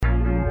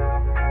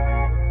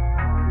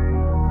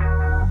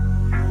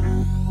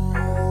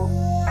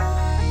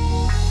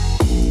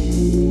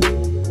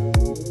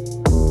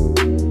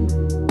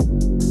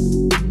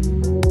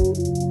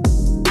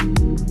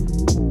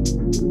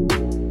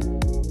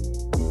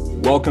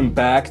Welcome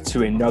back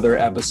to another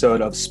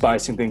episode of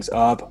Spicing Things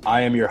Up.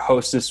 I am your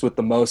hostess with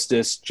the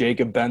mostest,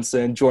 Jacob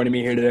Benson. Joining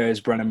me here today is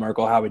Brennan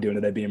Merkel. How are we doing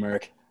today, B.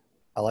 Merk?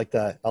 I like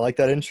that. I like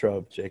that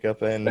intro,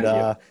 Jacob. And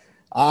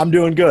I'm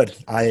doing good.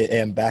 I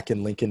am back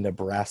in Lincoln,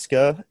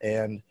 Nebraska.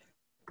 And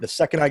the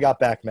second I got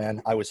back,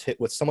 man, I was hit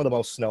with some of the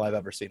most snow I've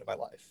ever seen in my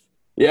life.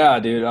 Yeah,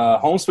 dude.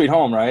 Home sweet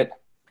home, right?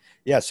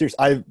 Yeah, seriously.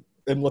 I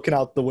am looking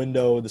out the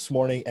window this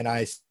morning, and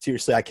I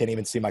can't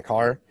even see my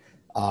car.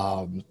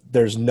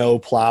 There's no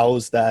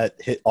plows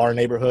that hit our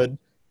neighborhood,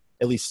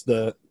 at least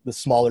the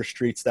smaller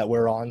streets that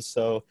we're on.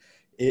 So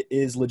it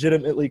is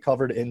legitimately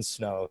covered in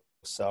snow.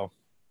 So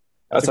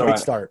that's a great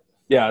start.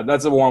 Yeah,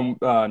 that's a warm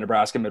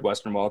Nebraska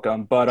Midwestern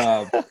welcome.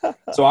 But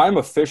so I'm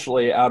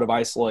officially out of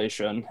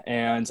isolation,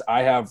 and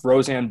I have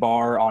Roseanne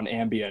Barr on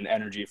Ambien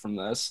energy from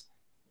this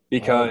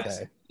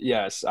because,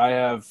 yes, I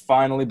have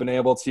finally been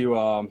able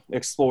to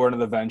explore into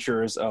the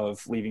ventures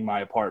of leaving my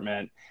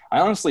apartment.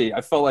 I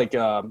felt like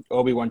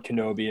Obi-Wan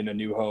Kenobi in A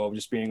New Hope,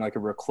 just being like a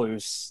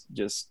recluse,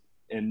 just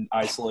in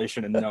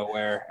isolation and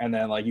nowhere. And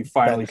then like you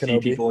finally see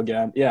people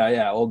again.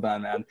 Yeah, old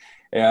man.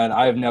 And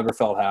I have never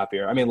felt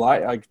happier. I mean,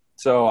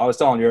 so I was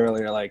telling you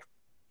earlier, like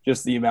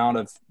just the amount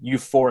of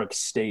euphoric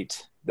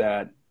state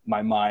that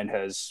my mind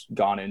has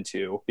gone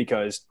into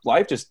because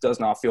life just does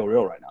not feel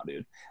real right now,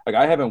 dude. Like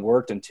I haven't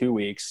worked in 2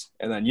 weeks.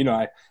 And then,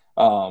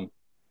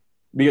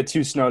 we get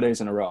 2 snow days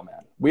in a row, man.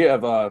 We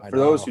have, for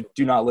those who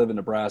do not live in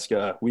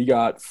Nebraska, we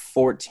got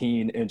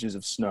 14 inches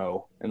of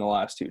snow in the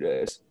last 2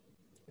 days.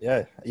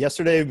 Yeah.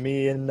 Yesterday,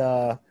 me and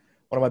one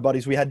of my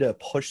buddies, we had to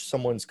push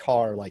someone's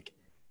car like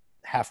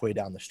halfway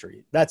down the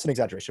street. That's an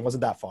exaggeration. It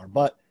wasn't that far,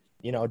 but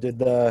did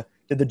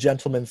the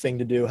gentleman thing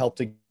to do, helped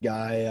a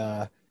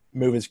guy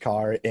move his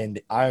car. And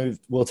I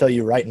will tell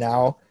you right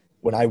now,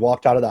 when I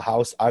walked out of the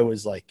house,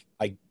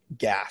 I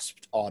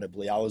gasped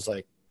audibly. I was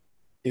like,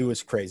 it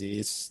was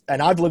crazy.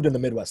 And I've lived in the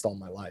Midwest all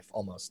my life,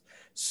 almost.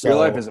 So, your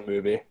life is a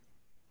movie.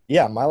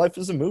 Yeah, my life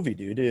is a movie,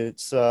 dude.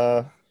 It's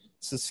a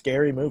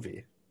scary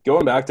movie.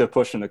 Going back to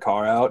pushing the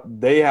car out,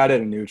 they had it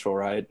in neutral,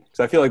 right?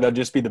 Because I feel like that'd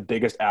just be the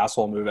biggest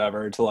asshole move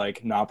ever to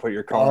like not put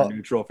your car in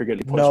neutral if you're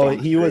getting pushed. No,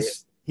 he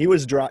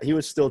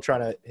was still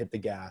trying to hit the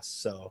gas,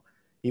 so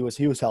he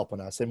was helping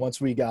us. And once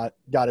we got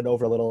it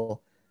over a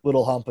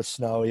little hump of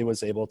snow, he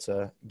was able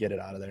to get it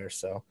out of there.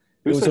 So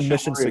it was a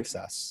mission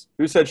success.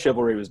 Who said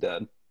chivalry was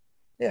dead?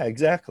 Yeah,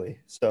 exactly.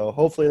 So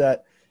hopefully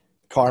that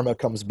karma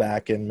comes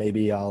back and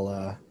maybe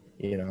I'll,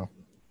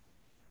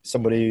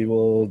 somebody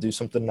will do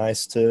something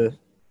nice to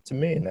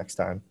me next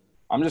time.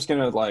 I'm just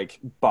going to like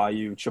buy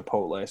you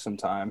Chipotle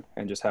sometime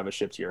and just have it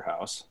shipped to your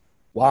house.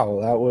 Wow,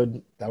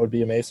 that would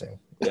be amazing.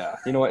 Yeah.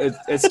 You know what?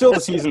 It's still the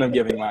season of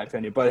giving, my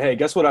opinion. But hey,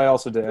 guess what I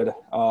also did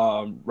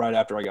right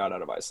after I got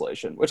out of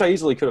isolation, which I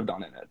easily could have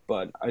done in it,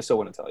 but I still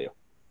want to tell you.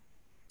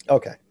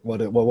 Okay.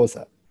 What was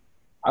that?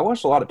 I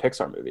watched a lot of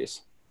Pixar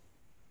movies.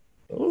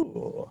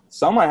 Ooh.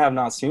 Some I have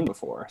not seen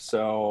before.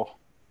 So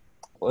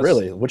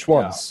really? Which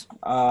ones?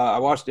 I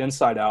watched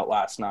Inside Out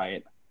last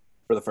night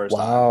for the first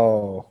time.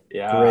 Wow.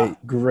 Yeah.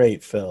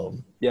 Great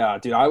film. Yeah,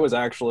 dude, I was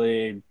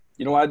actually,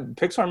 you know what?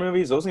 Pixar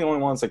movies, those are the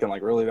only ones that can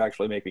like really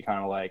actually make me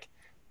kind of like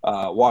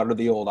water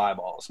the old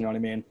eyeballs. You know what I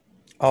mean?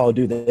 Oh,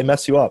 dude, they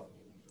mess you up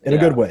in a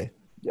good way.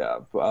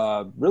 Yeah.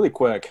 Really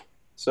quick.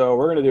 So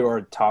we're going to do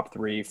our top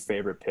 3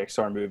 favorite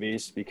Pixar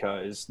movies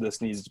because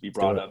this needs to be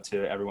brought up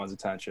to everyone's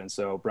attention.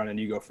 So, Brennan,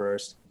 you go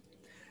first.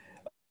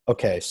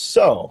 Okay,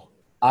 so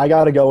I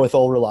got to go with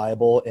Old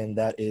Reliable, and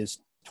that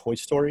is Toy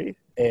Story.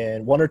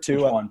 And 1 or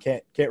 2, I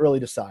can't really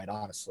decide,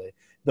 honestly.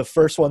 The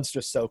first one's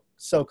just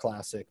so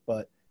classic,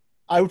 but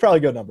I would probably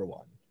go number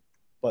 1.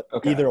 But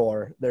either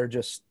or, they're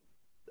just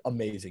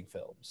amazing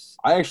films.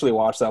 I actually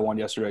watched that one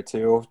yesterday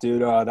too,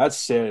 dude. That's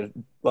Sid.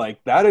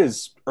 Like that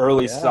is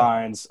early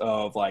signs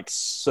of like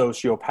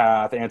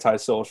sociopath,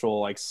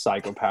 antisocial, like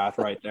psychopath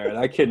right there.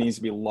 That kid needs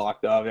to be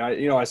locked up.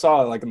 I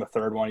saw like in the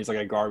third one, he's like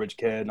a garbage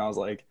kid, and I was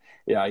like,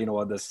 yeah, you know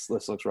what, this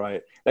looks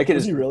right. That kid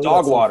is really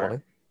dog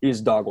water.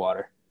 He's dog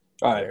water.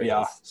 All right,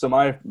 yeah. So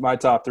my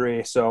top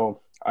 3.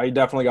 So I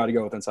definitely got to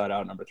go with Inside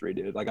Out number 3,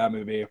 dude. Like that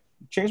movie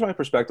changed my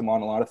perspective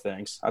on a lot of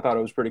things. I thought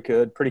it was pretty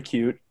good, pretty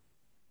cute.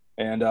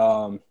 And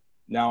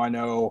now I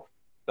know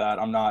that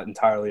I'm not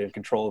entirely in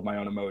control of my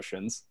own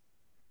emotions.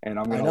 And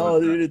I know,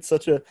 dude, it's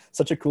such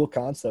a cool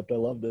concept. I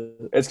loved it.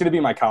 It's gonna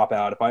be my cop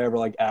out. If I ever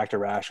like act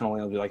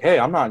irrationally, I'll be like, hey,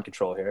 I'm not in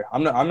control here.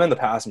 I'm in the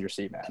passenger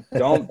seat, man.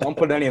 Don't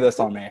put any of this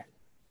on me.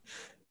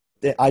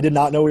 I did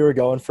not know we were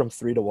going from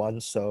 3 to 1,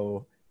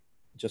 so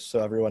just so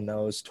everyone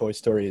knows, Toy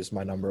Story is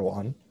my number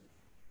 1.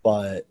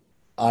 But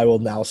I will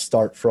now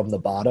start from the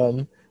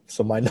bottom.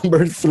 So my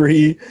number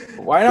 3.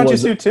 Why not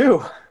just do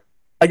 2?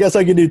 I guess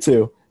I can do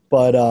 2,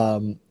 but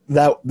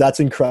that's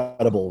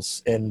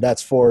Incredibles, and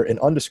that's for an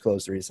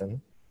undisclosed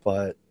reason,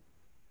 but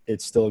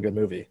it's still a good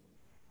movie.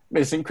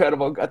 Miss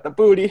Incredible got the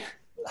booty.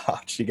 Oh,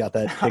 she got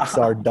that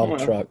Pixar dump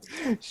truck.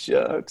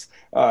 Shucks.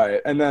 All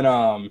right, and then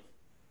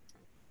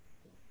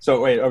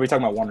so wait, are we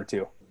talking about 1 or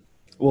 2?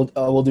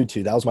 We'll do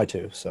 2. That was my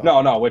 2. So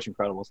no, which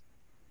Incredibles?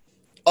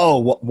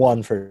 Oh,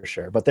 1 for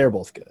sure, but they're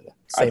both good.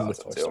 Same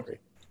with Toy Story.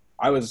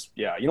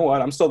 Yeah, you know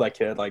what? I'm still that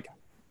kid. Like,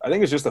 I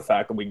think it's just the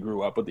fact that we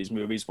grew up with these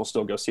movies. We'll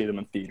still go see them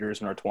in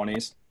theaters in our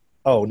 20s.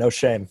 Oh, no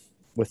shame.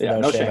 With Yeah,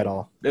 no no shame shame. at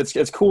all.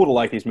 It's cool to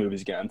like these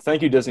movies again.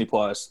 Thank you, Disney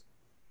Plus.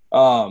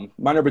 My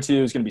number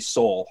two is going to be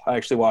Soul. I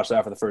actually watched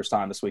that for the first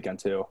time this weekend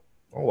too.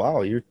 Oh,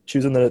 wow. You're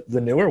choosing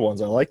the newer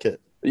ones. I like it.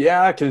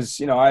 Yeah,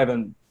 because I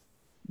haven't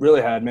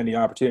really had many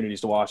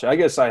opportunities to watch it. I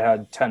guess I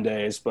had 10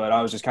 days, but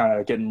I was just kind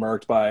of getting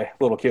murked by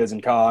little kids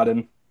in COD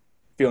and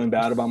feeling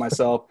bad about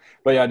myself.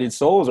 But yeah, dude,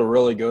 Soul is a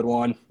really good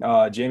one.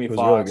 Jamie It was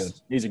really good.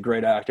 Foxx, he's a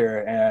great actor.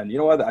 And you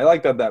know what? I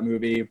like that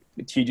movie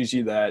teaches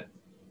you that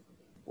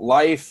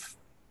life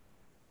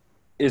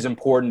is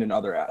important in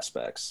other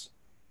aspects.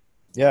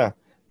 Yeah.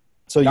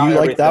 So Not you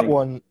like that everything.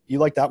 one? You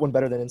like that one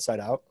better than Inside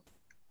Out?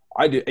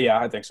 I do. Yeah,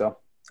 I think so.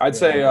 Yeah.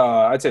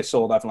 I'd say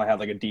Soul definitely had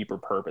like a deeper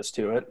purpose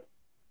to it.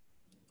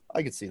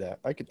 I could see that.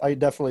 I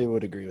definitely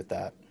would agree with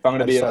that. If I'm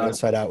gonna I be just thought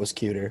Inside Out was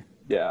cuter.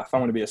 yeah, if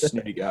I'm gonna be a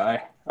snooty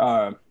guy,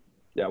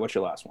 yeah. What's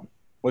your last one?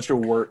 What's your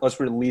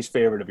least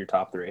favorite of your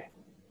top three?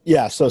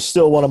 Yeah, so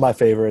still one of my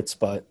favorites,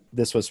 but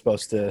this was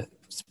supposed to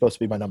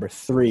be my number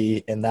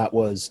 3, and that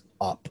was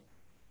Up.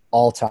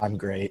 All time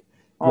great.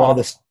 One of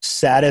the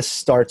saddest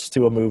starts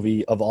to a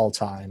movie of all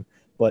time,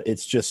 but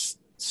it's just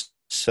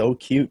so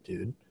cute,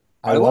 dude.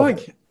 I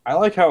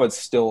like how it's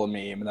still a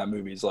meme, and that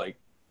movie's like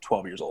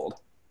 12 years old.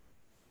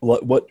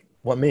 What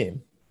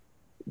meme?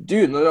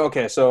 Dude,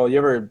 okay, so you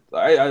ever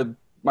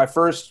my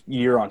first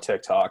year on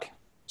TikTok.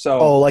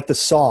 So like the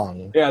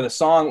song. yeah, the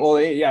song. Well,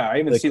 yeah, I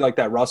even see like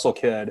that Russell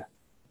kid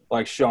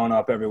like showing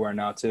up everywhere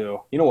now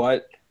too. You know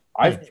what?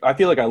 I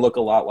feel like I look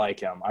a lot like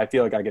him. I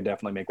feel like I could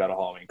definitely make that a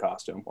Halloween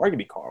costume, or I could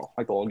be Carl,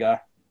 like the old guy.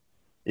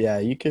 Yeah,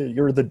 you could.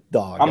 You're the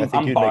dog. I think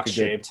I'm you'd box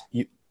make a good.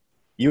 shaped.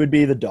 You would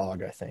be the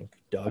dog. I think.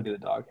 Doug. I'd be the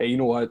dog. Hey, you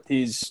know what?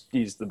 He's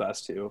the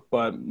best too.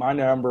 But my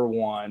number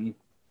one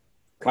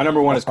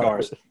is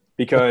Cars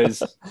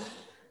because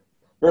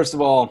first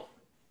of all,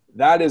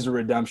 that is a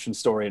redemption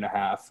story and a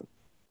half.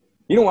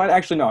 You know what?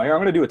 Actually, no. Here, I'm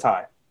going to do a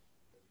tie.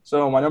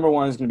 So my number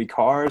one is going to be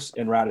Cars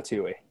and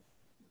Ratatouille.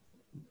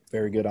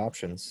 Very good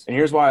options. And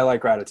here's why I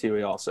like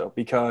Ratatouille also.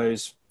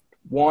 Because,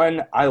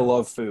 one, I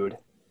love food.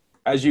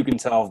 As you can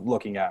tell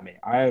looking at me.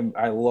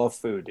 I love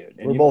food, dude.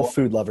 And we're both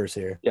food lovers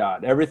here. Yeah,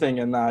 everything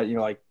in that,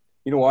 like,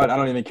 you know what? I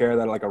don't even care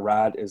that, like, a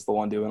rat is the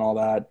one doing all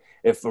that.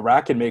 If a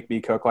rat can make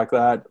me cook like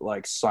that,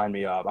 like, sign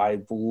me up.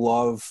 I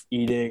love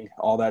eating.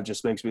 All that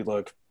just makes me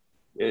look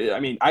 – I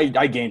mean,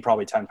 I gained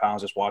probably 10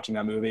 pounds just watching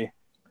that movie.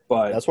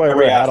 But that's why I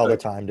wear a hat all the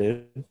time,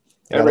 dude.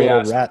 Every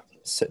rat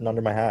sitting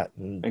under my hat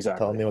and exactly.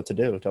 telling me what to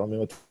do, telling me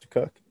what to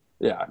cook.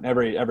 Yeah,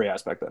 every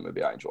aspect of that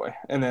movie I enjoy.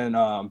 And then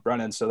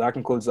Brennan, so that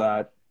concludes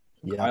that.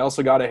 Yeah. I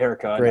also got a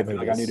haircut. Great I feel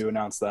like I need to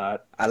announce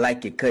that. I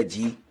like your cut,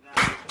 G.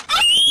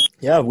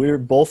 Yeah, we're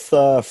both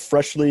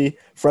freshly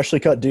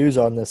cut dudes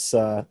on this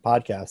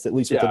podcast, at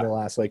least within the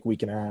last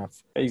week and a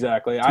half.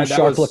 Exactly. Two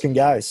sharp-looking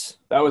guys.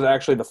 That was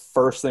actually the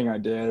first thing I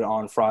did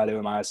on Friday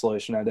with my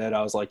isolation.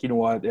 I was like, you know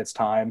what, it's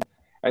time.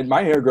 And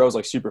my hair grows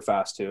like super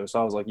fast too, so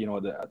I was like, you know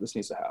what, this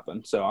needs to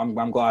happen. So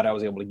I'm glad I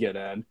was able to get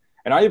in.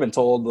 And I even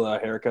told the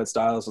haircut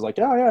stylist, I was like,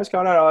 yeah, I just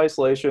got out of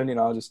isolation.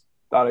 I just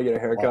thought I'd get a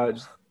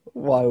haircut.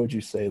 Why would you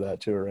say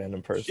that to a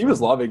random person? She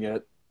was loving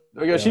it.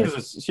 Because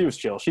she was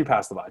chill. She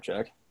passed the vibe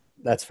check.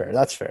 That's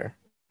fair.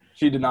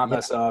 She did not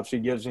mess up. She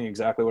gives me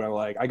exactly what I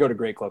like. I go to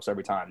Great Clips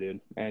every time, dude.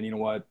 And you know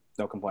what?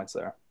 No complaints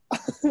there.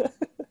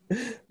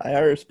 I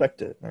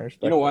respect it.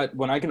 You know what?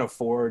 When I can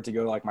afford to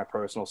go to like my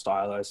personal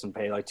stylist and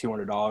pay like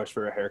 $200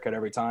 for a haircut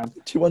every time.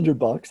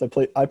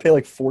 $200. I pay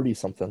like 40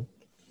 something.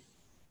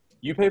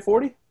 You pay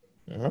 40?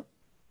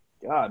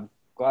 Mm-hmm. God,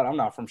 glad I'm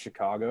not from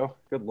Chicago.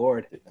 Good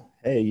Lord.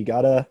 Hey, you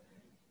gotta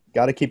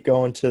keep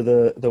going to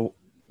the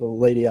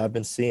lady I've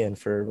been seeing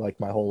for like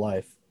my whole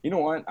life. You know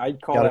what?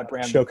 I'd call that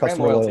brand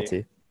customer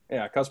loyalty.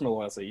 Yeah, customer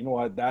loyalty. You know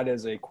what? That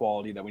is a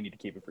quality that we need to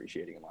keep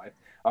appreciating in life.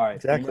 All right.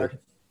 Exactly.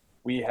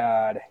 We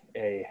had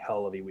a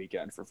hell of a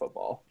weekend for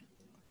football.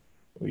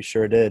 We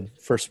sure did.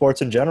 For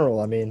sports in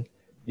general, I mean,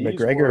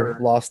 McGregor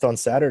lost on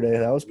Saturday.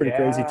 That was pretty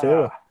crazy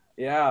too.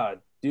 Yeah,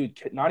 dude.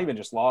 Not even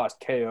just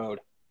lost, KO'd.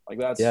 Like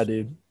that's. Yeah,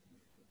 dude.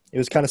 It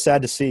was kind of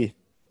sad to see.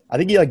 I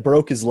think he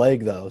broke his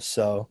leg though,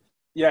 so.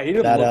 Yeah, he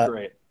didn't look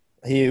great.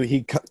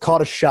 He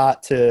caught a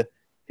shot to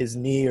his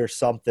knee or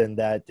something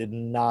that did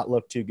not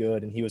look too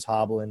good, and he was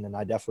hobbling. And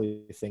I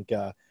definitely think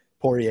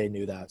Poirier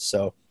knew that.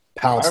 So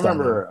pounced. I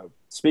remember.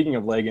 Speaking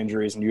of leg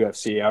injuries in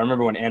UFC, I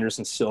remember when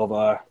Anderson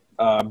Silva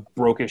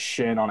broke his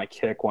shin on a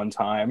kick one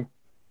time,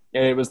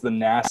 and it was the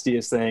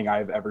nastiest thing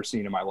I've ever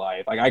seen in my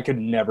life. Like I could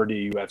never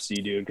do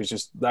UFC, dude, because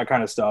just that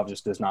kind of stuff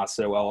just does not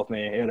sit well with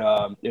me.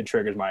 It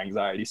triggers my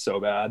anxiety so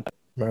bad.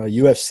 Bro,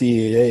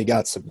 UFC, they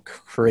got some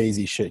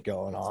crazy shit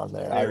going on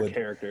there.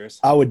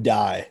 Characters. I would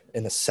die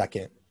in a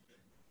second.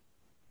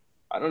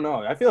 I don't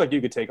know. I feel like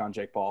you could take on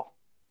Jake Paul.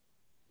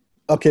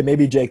 Okay,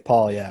 maybe Jake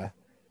Paul, yeah.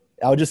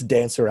 I would just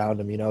dance around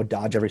him,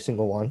 dodge every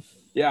single one.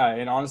 Yeah,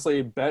 and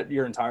honestly, bet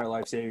your entire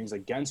life savings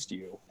against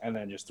you and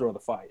then just throw the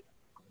fight.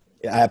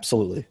 Yeah,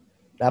 absolutely.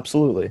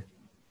 Absolutely.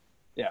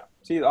 Yeah.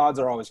 See, the odds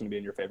are always going to be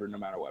in your favor no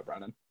matter what,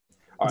 Brendan.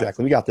 All right.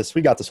 Exactly. We got this.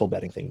 We got this whole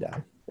betting thing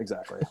down.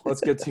 Exactly.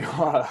 Let's get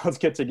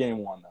to game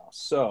one though.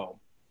 So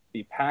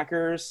the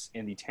Packers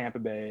and the Tampa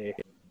Bay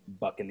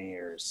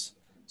Buccaneers.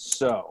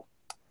 So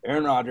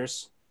Aaron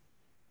Rodgers,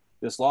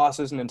 this loss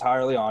isn't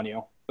entirely on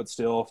you, but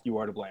still you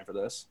are to blame for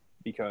this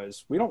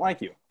because we don't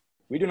like you.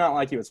 We do not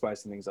like you at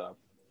spicing things up.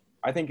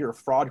 I think you're a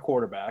fraud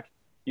quarterback.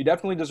 You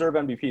definitely deserve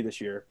MVP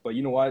this year, but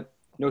you know what?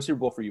 No Super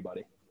Bowl for you,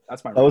 buddy.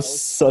 That's my. That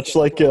was such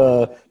like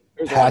a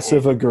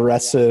passive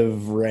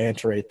aggressive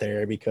rant right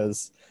there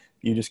because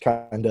you just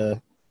kind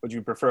of. Would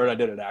you prefer I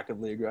did it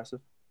actively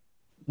aggressive?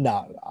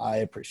 No, I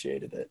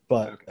appreciated it,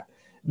 but okay.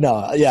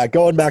 No, yeah.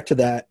 Going back to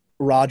that,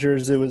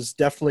 Rodgers, it was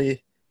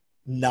definitely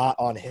not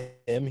on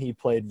him. He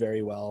played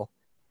very well,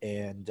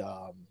 and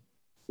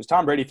because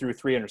Tom Brady threw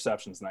 3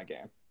 interceptions in that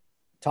game.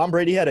 Tom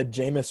Brady had a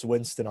Jameis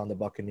Winston on the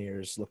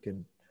Buccaneers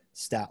looking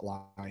stat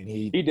line.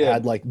 He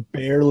had like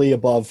barely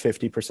above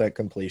 50%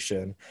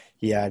 completion.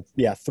 He had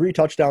 3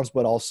 touchdowns,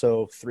 but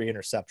also 3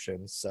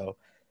 interceptions. So,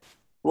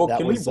 well,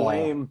 can we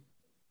blame?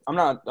 I'm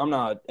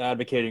not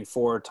advocating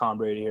for Tom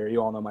Brady here.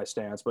 You all know my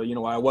stance, but you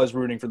know I was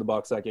rooting for the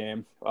Bucs that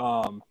game.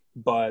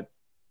 But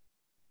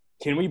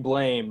can we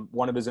blame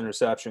one of his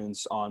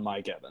interceptions on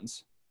Mike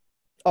Evans?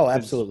 Oh,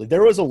 absolutely.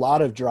 There was a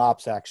lot of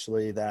drops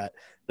actually that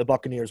the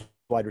Buccaneers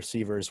wide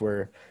receivers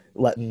were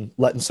letting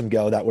some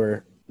go that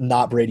were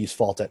not Brady's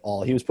fault at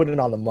all. He was putting it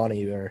on the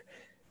money where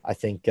I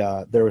think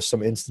there was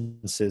some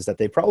instances that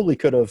they probably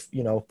could have,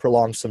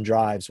 prolonged some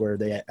drives where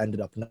they ended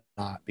up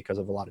not because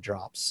of a lot of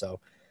drops. So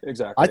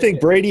exactly. I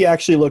think Brady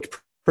actually looked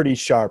pretty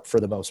sharp for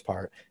the most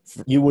part.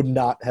 You would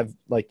not have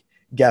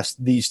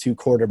guessed these two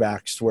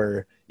quarterbacks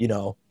were,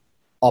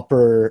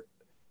 upper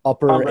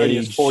Tom Brady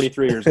age. is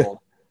 43 years old.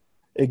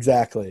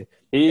 Exactly.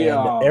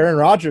 Aaron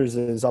Rodgers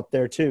is up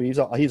there too.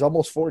 He's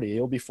almost 40.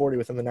 He'll be 40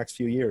 within the next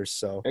few years.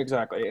 So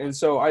exactly. And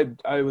so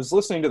I was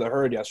listening to the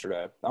Herd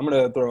yesterday. I'm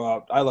gonna throw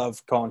out. I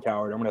love Colin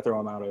Cowherd. I'm gonna throw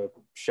him out a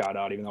shout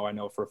out, even though I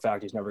know for a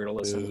fact he's never gonna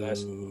listen to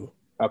this.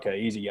 Okay,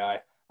 easy guy.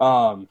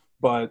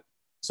 But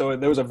so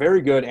there was a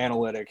very good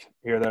analytic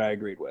here that I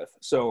agreed with.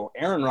 So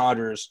Aaron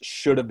Rodgers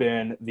should have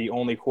been the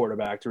only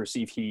quarterback to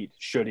receive heat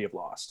should he have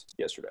lost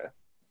yesterday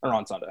or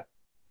on Sunday.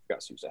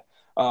 Got Tuesday.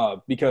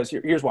 Because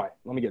here's why.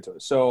 Let me get to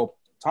it. So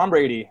Tom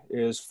Brady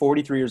is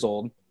 43 years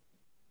old,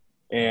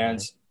 and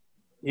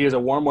he is a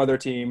warm weather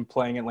team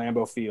playing at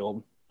Lambeau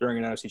Field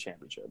during an NFC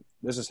championship.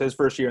 This is his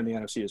first year in the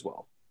NFC as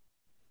well.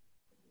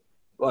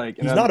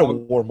 He's not a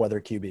warm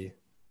weather QB.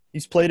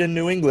 He's played in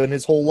New England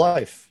his whole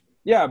life.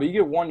 Yeah, but you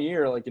get 1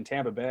 year in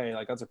Tampa Bay,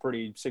 that's a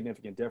pretty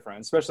significant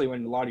difference, especially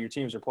when a lot of your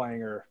teams are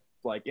playing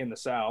in the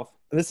South.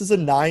 This is a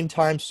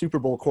 9-time Super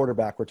Bowl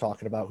quarterback we're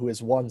talking about who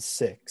has won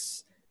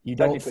 6. You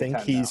don't think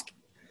he's –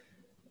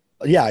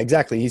 yeah,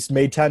 exactly. He's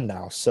made 10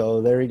 now,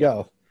 so there you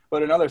go.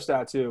 But another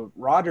stat too,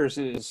 Rodgers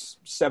is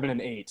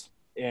 7-8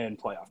 in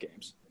playoff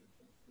games.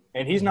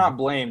 And he's not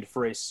blamed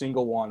for a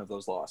single one of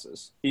those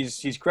losses.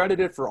 He's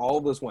credited for all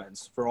of those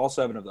wins, for all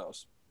 7 of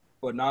those,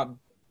 but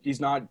he's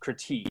not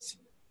critiqued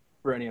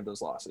for any of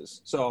those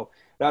losses. So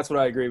that's what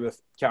I agree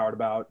with Coward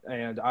about.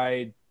 And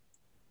I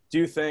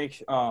do think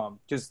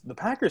because the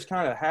Packers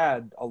kind of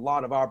had a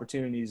lot of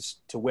opportunities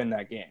to win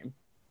that game.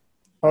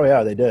 Oh,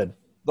 yeah, they did.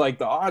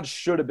 The odds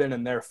should have been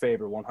in their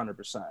favor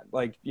 100%.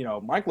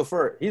 Mike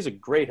LaFleur, he's a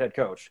great head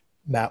coach.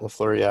 Matt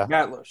LaFleur,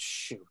 yeah.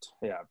 Shoot.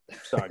 Yeah,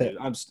 sorry, dude.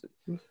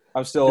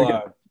 I'm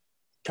still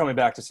coming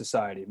back to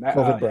society. Matt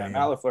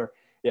LaFleur.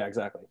 Yeah,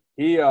 exactly.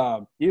 He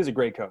is a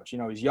great coach.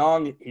 He's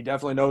young. He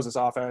definitely knows this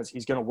offense.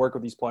 He's going to work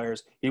with these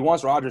players. He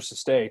wants Rodgers to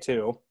stay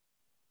too.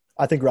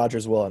 I think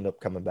Rodgers will end up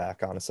coming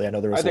back. Honestly, I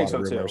know there was a lot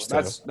of rumors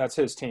too. That's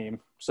his team.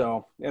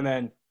 So and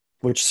then,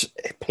 which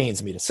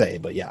pains me to say,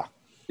 but yeah.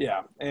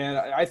 Yeah, and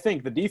I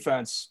think the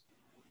defense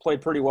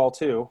played pretty well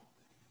too.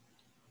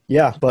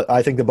 Yeah, but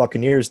I think the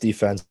Buccaneers'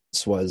 defense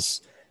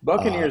was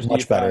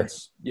much better.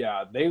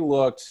 Yeah, they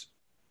looked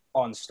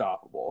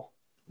unstoppable.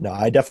 No,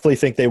 I definitely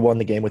think they won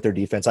the game with their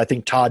defense. I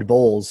think Todd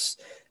Bowles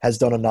has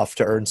done enough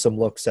to earn some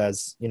looks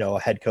as, a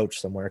head coach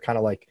somewhere, kind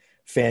of like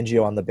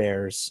Fangio on the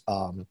Bears.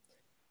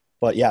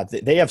 But, yeah,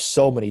 they have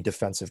so many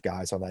defensive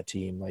guys on that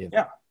team.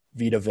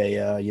 Vita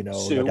Vea,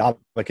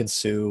 Ndamukong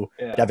Suh,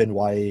 Devin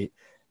White,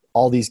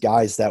 all these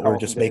guys that were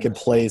just making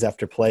plays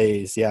after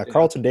plays. Yeah,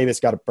 Carlton Davis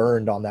got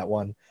burned on that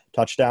one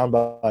touchdown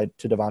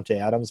to Davante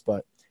Adams,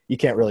 but you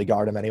can't really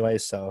guard him anyway.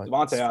 So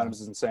Davante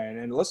Adams is insane.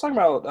 And let's talk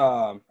about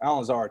Alan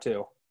Lazar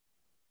too.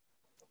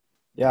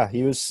 Yeah,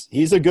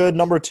 he's a good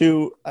number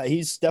 2.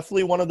 He's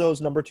definitely one of those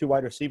number 2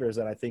 wide receivers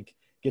that I think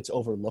gets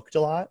overlooked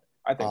a lot.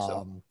 I think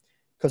so.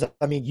 Because,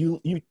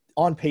 you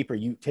on paper,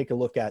 you take a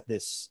look at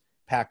this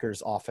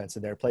Packers offense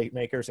and their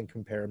playmakers and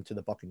compare them to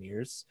the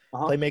Buccaneers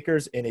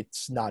playmakers, and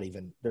it's not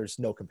even – there's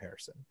no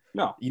comparison.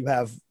 No. You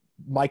have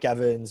Mike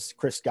Evans,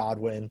 Chris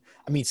Godwin.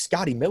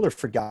 Scotty Miller,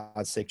 for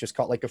God's sake, just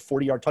caught a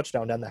 40-yard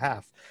touchdown down the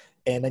half.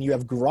 And then you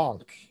have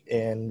Gronk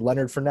and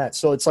Leonard Fournette.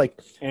 So it's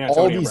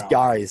all these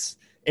guys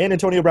 – and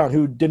Antonio Brown,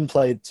 who didn't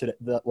play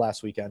the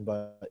last weekend,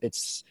 but it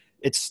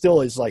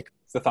still is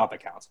it's the thought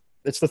that counts.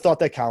 It's the thought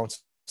that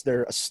counts.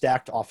 They're a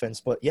stacked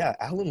offense. But, yeah,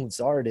 Alan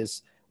Lazard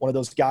is one of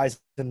those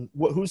guys. And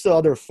who's the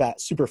other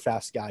super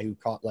fast guy who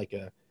caught like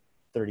a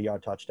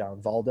 30-yard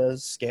touchdown?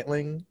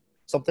 Scantling,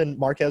 something.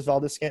 Marquez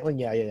Scantling.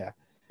 Yeah.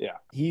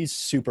 He's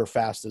super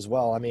fast as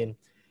well. I mean,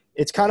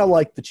 it's kind of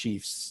like the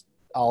Chiefs.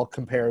 I'll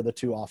compare the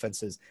two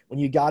offenses. When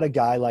you got a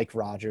guy like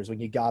Rodgers,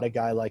 when you got a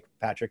guy like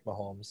Patrick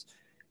Mahomes,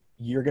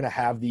 you're going to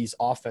have these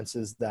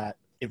offenses that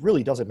it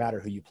really doesn't matter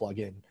who you plug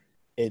in.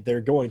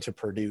 They're going to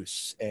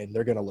produce, and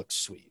they're going to look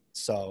sweet.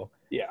 So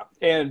yeah,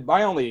 and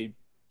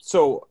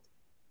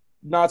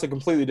not to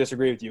completely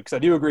disagree with you, because I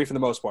do agree for the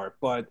most part,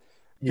 but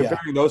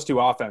comparing those two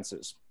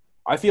offenses,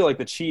 I feel like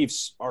the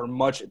Chiefs are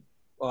much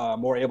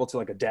more able to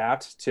like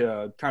adapt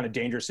to kind of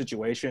dangerous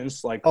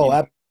situations. Like,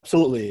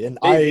 absolutely, and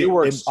they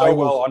work so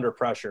well under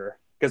pressure,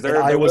 because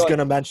I was going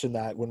to mention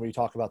that when we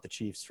talk about the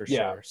Chiefs for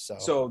sure.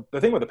 So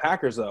the thing with the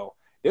Packers, though,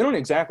 they don't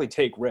exactly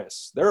take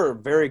risks. They're a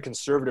very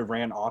conservative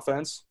ran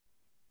offense,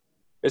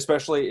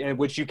 especially in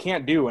which you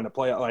can't do in a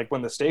play like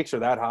when the stakes are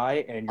that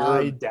high and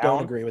you're down. I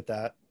don't agree with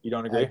that. You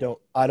don't agree?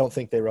 I don't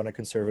think they run a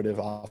conservative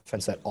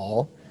offense at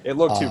all. It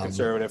looked too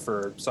conservative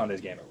for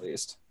Sunday's game, at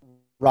least.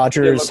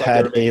 Rodgers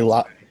had a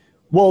lot.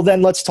 Well,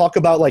 then let's talk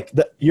about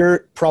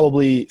you're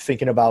probably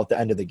thinking about the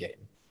end of the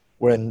game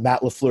when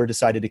Matt LaFleur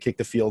decided to kick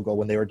the field goal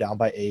when they were down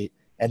by 8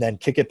 and then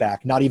kick it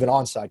back, not even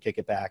onside, kick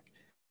it back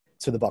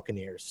to the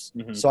Buccaneers.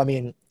 Mm-hmm. So, I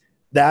mean,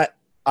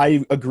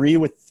 I agree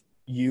with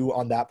you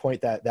on that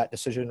point, that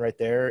decision right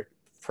there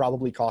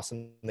probably cost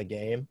them the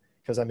game.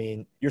 Because, I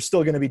mean, you're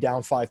still going to be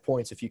down 5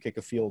 points if you kick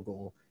a field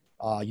goal.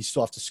 You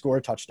still have to score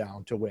a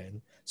touchdown to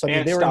win. So, I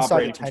mean, they were inside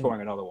Brady from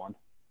scoring another one.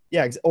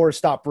 Yeah, or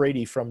stop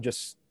Brady from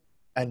just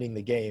ending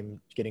the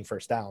game, getting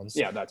first downs.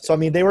 Yeah, that's so. I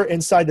mean, they were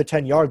inside the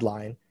 10-yard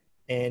line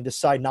and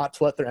decide not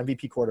to let their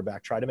MVP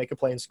quarterback try to make a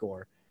play and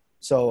score.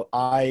 So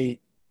I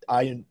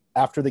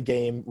after the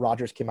game,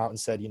 Rodgers came out and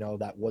said,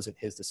 that wasn't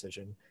his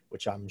decision,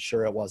 which I'm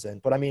sure it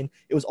wasn't. But I mean,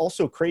 it was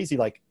also crazy.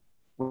 Like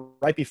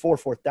right before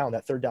fourth down,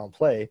 that third down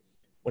play,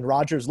 when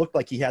Rodgers looked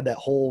like he had that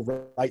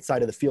whole right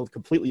side of the field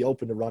completely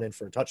open to run in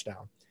for a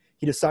touchdown,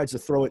 he decides to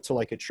throw it to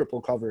like a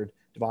triple covered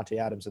Devontae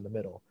Adams in the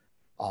middle.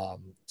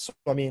 So,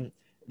 I mean,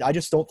 I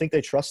just don't think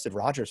they trusted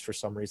Rodgers for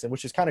some reason,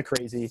 which is kind of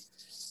crazy.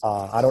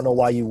 I don't know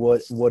why you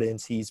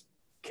wouldn't. He's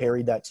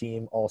carried that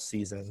team all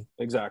season.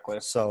 Exactly.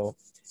 So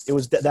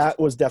that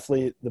was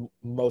definitely the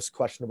most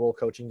questionable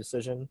coaching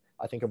decision,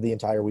 I think, of the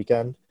entire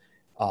weekend.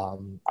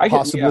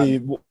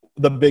 Possibly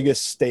the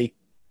biggest stake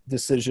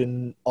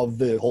decision of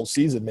the whole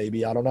season,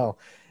 maybe. I don't know.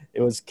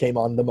 It came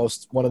on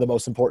one of the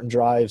most important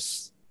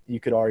drives, you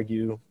could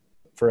argue,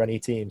 for any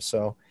team.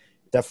 So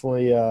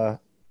definitely a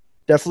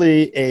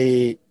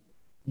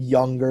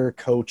younger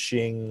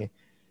coaching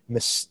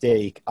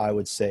mistake, I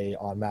would say,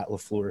 on Matt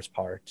LaFleur's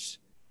part.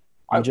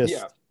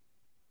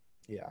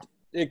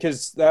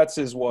 Because that's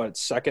his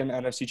second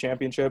NFC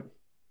championship.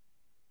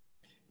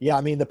 Yeah,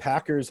 I mean the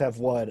Packers have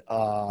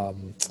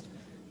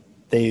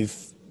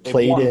they've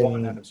played in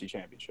one NFC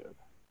championship.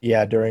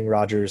 Yeah, during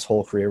Rodgers'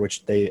 whole career,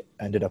 which they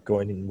ended up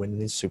going and winning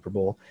the Super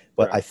Bowl.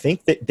 But right. I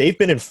think that they've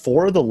been in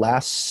 4 of the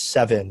last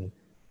 7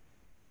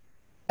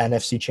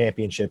 NFC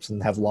championships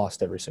and have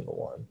lost every single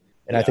one.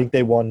 And I think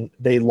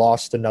they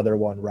lost another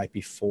one right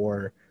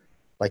before,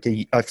 like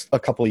a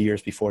couple of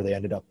years before they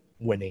ended up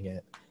winning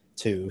it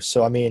too.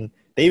 So, I mean,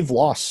 they've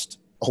lost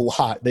a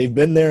lot. They've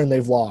been there and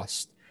they've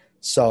lost.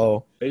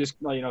 So they just,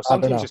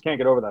 some teams just can't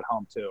get over that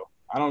hump too.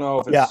 I don't know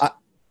if it's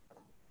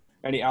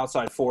any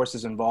outside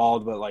forces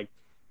involved, but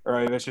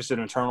or if it's just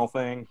an internal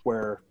thing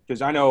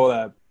because I know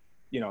that,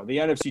 the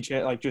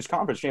NFC, just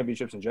conference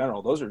championships in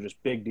general, those are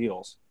just big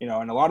deals, and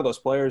a lot of those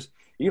players,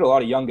 you get a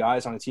lot of young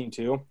guys on the team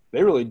too.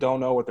 They really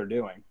don't know what they're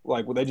doing.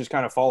 They just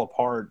kind of fall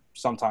apart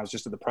sometimes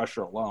just to the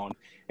pressure alone.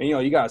 And,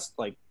 you got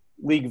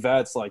league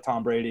vets like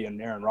Tom Brady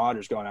and Aaron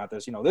Rodgers going at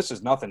this, this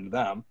is nothing to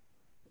them.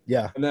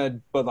 Yeah. And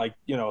then, but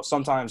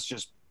sometimes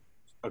just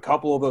a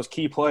couple of those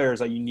key players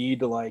that you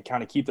need to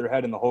kind of keep their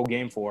head in the whole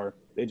game for,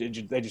 they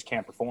just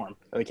can't perform.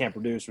 They can't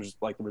produce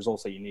the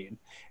results that you need.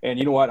 And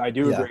you know what? I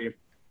do agree.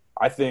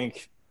 I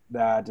think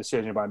that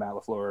decision by Matt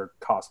LaFleur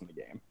cost him the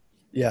game.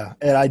 Yeah,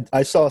 and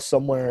I saw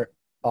somewhere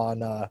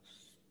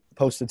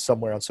posted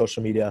somewhere on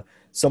social media,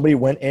 somebody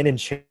went in and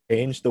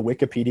changed the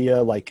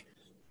Wikipedia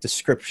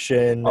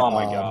description. Oh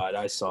my God,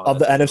 I saw of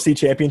the NFC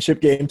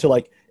Championship game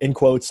to in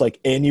quotes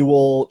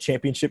annual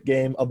championship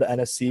game of the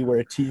NFC where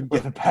a team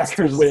gets the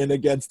Packers win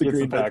against the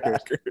Green Bay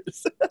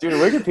Packers. Dude,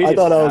 Wikipedia. I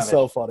thought that was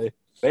so funny.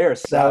 They are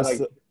sad.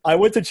 I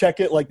went to check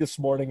it this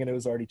morning and it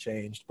was already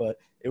changed, but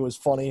it was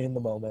funny in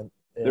the moment.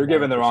 They're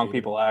giving the wrong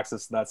people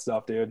access to that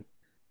stuff, dude.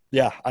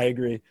 Yeah, I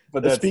agree.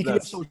 But speaking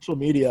of social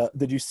media,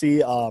 did you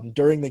see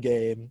during the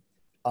game,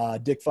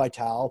 Dick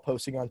Vitale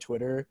posting on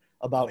Twitter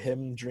about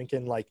him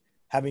drinking,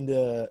 having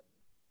to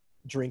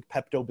drink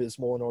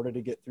Pepto-Bismol in order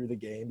to get through the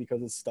game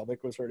because his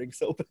stomach was hurting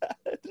so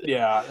bad?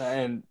 Yeah,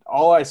 and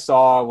all I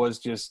saw was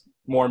just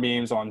more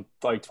memes on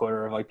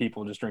Twitter of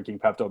people just drinking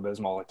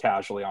Pepto-Bismol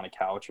casually on a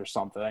couch or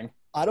something.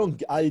 I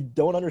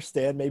don't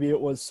understand. Maybe it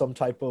was some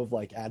type of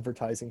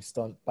advertising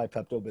stunt by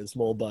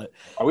Pepto-Bismol, but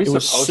are we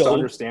supposed to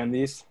understand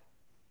these?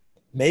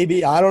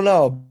 Maybe, I don't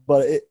know,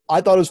 but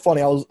I thought it was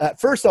funny. At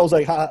first I was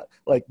like, ha,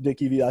 like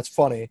Dickie V, that's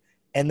funny.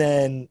 And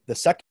then the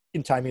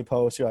second time he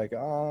posts, you're like,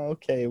 oh,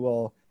 okay,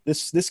 well,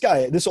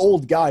 this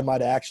old guy might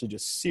have actually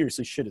just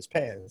seriously shit his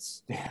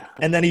pants. Yeah.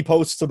 And then he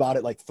posts about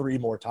it like 3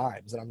 more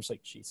times, and I'm just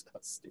like,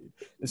 Jesus, dude,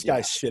 this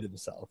guy shit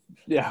himself.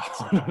 Yeah,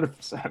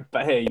 100%.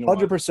 But hey, you know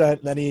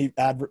 100%. Then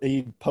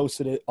he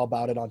posted it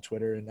about it on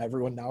Twitter, and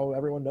everyone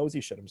knows he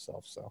shit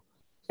himself. So.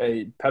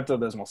 Hey,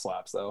 Pepto-Bismol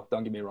slaps, though.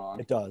 Don't get me wrong.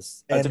 It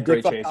does. That's and a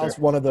great Dick chaser. is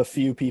one of the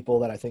few people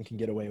that I think can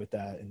get away with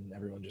that, and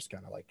everyone just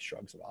kind of like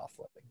shrugs it off.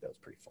 I think that was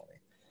pretty funny.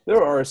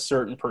 There are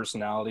certain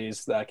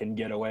personalities that can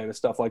get away with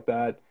stuff like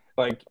that.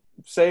 Like,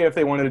 say if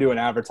they wanted to do an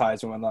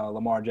advertisement when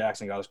Lamar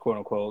Jackson got his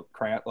quote-unquote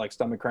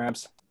stomach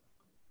cramps.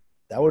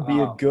 That would be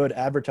a good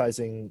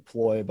advertising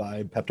ploy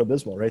by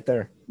Pepto-Bismol right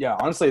there. Yeah,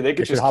 honestly, they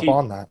could just hop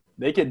on that.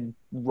 They could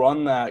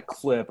run that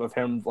clip of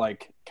him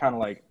kind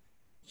of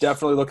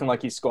definitely looking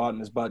like he's squatting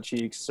his butt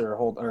cheeks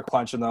or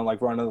clenching them,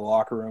 like running to the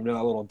locker room, doing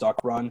that little duck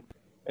run.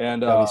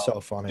 And that'd be so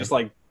funny. Just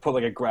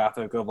put a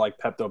graphic of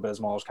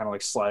Pepto-Bismol, just kind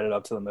of slide it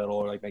up to the middle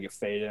or make it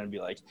fade in and be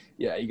like,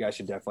 yeah, you guys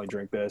should definitely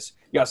drink this.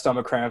 You got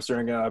stomach cramps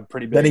during a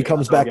pretty big. Then he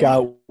comes back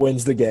out,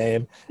 wins the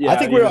game. Yeah,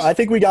 I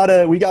think we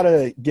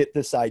gotta get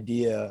this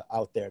idea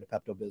out there to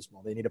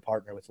Pepto-Bismol. They need to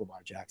partner with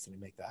Lamar Jackson to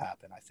make that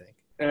happen, I think.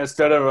 And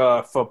instead of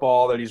a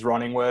football that he's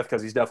running with,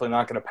 because he's definitely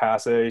not going to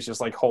pass it, he's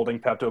just holding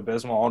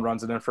Pepto-Bismol and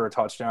runs it in for a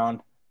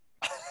touchdown.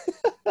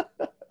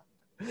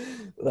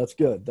 That's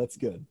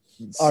good.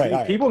 All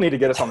right. People need to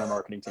get us on their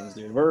marketing teams,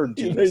 dude. We're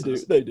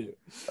geniuses. They do.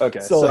 Okay,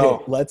 so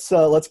hey,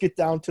 let's get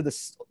down to the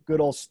good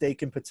old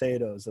steak and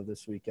potatoes of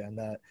this weekend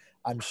that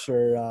I'm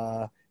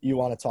sure you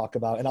want to talk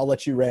about, and I'll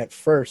let you rant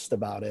first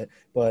about it.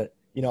 But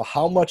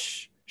how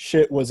much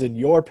shit was in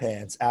your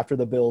pants after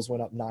the Bills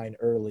went up 9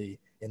 early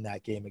in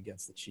that game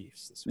against the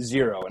Chiefs this week?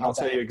 0, and I'll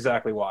tell you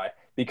exactly why.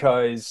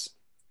 Because,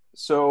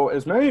 so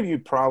as many of you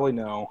probably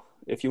know,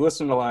 if you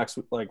listen to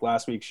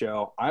last week's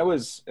show, I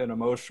was an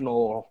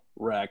emotional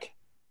wreck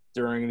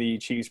during the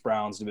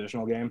Chiefs-Browns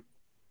divisional game.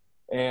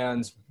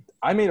 And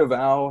I made a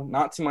vow,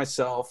 not to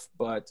myself,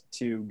 but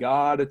to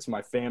God, to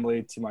my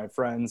family, to my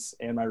friends,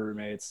 and my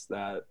roommates,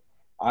 that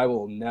I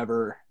will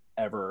never,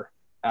 ever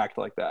act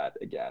like that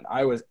again.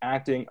 I was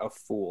acting a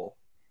fool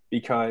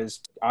because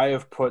I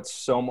have put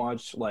so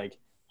much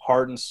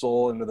heart and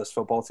soul into this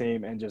football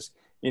team, and just,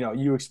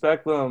 you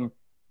expect them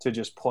to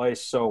just play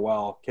so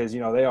well because, they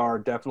are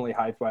definitely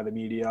hyped by the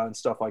media and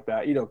stuff like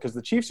that, because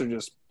the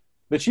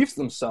Chiefs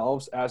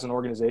themselves as an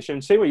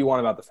organization, say what you want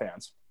about the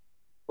fans,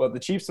 but the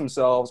Chiefs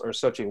themselves are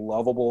such a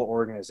lovable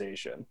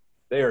organization.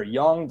 They are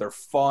young, they're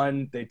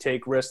fun, they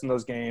take risks in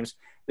those games.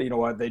 You know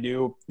what they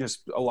do?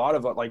 Just a lot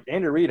of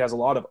Andy Reid has a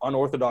lot of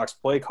unorthodox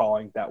play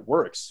calling that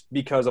works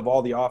because of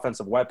all the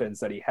offensive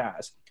weapons that he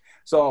has.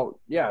 So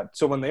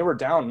when they were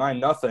down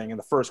 9-0 in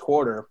the first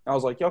quarter, I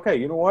was like, okay,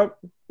 you know what?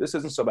 This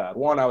isn't so bad.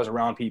 One, I was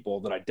around people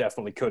that I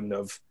definitely couldn't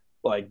have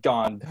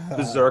gone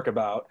berserk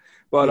about.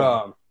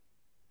 But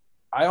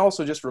I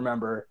also just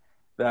remember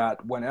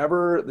that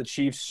whenever the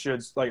Chiefs or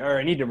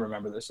I need to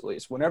remember this at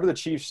least, whenever the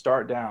Chiefs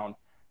start down,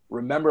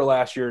 remember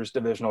last year's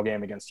divisional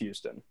game against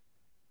Houston.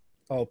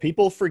 Oh,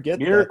 people forget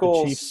that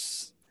the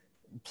Chiefs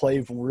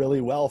play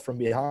really well from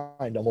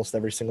behind almost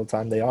every single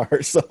time they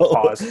are. So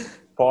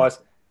Pause.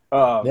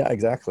 Yeah,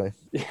 exactly.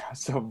 Yeah.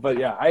 So, but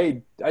yeah,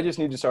 I just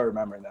need to start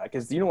remembering that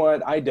because you know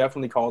what? I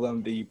definitely call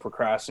them the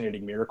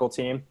procrastinating miracle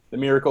team, the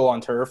miracle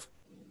on turf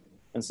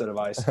instead of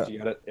ice. Did you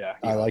get it? Yeah.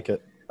 I like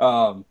it.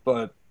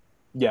 But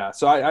yeah,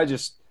 so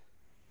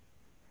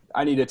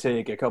I need to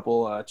take a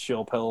couple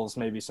chill pills,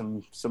 maybe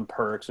some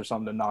perks or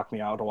something to knock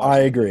me out to watch. I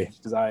agree.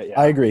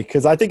 I agree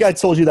because I think I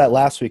told you that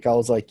last week. I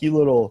was like,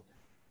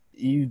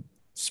 you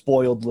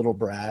spoiled little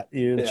brat.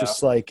 You're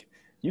just like.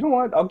 You know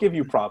what? I'll give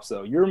you props,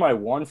 though. You're my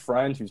one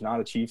friend who's not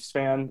a Chiefs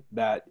fan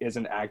that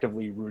isn't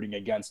actively rooting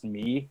against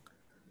me.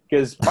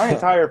 Because my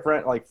entire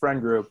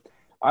friend group,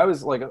 I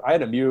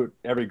had to mute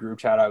every group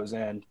chat I was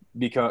in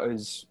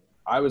because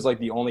I was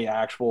the only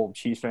actual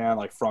Chiefs fan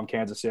from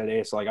Kansas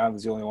City. So I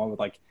was the only one with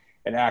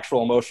an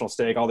actual emotional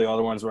stake. All the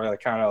other ones were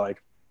kind of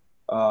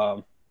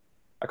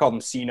I call them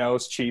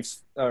CNOs,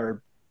 Chiefs,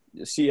 or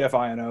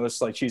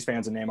CFINOs, Chiefs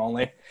fans in name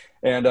only.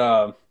 And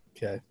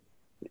okay,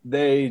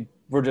 they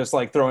were just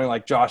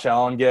throwing Josh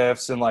Allen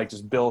gifs and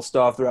just Bill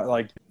stuff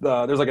throughout.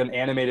 There's an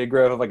animated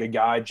gif of a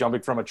guy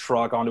jumping from a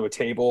truck onto a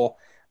table.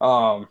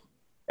 And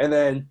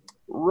then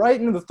right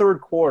into the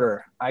third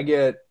quarter, I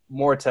get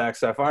more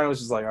texts. I finally was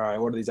just all right,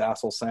 what are these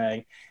assholes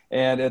saying?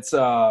 And it's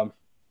the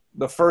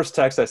first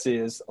text I see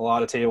is a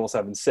lot of tables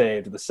have been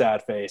saved with a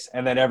sad face.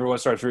 And then everyone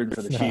starts rooting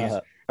for the Chiefs.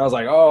 I was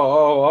like,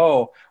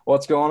 oh,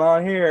 what's going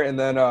on here? And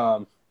then,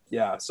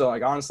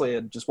 so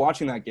honestly, just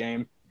watching that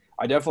game,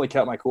 I definitely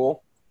kept my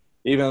cool.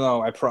 Even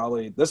though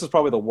this is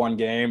probably the one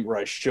game where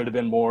I should have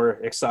been more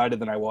excited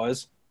than I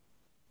was.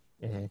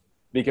 Mm-hmm.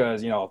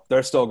 Because,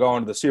 they're still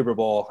going to the Super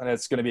Bowl and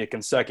it's going to be a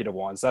consecutive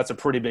one. So that's a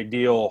pretty big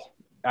deal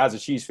as a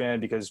Chiefs fan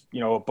because,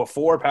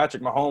 before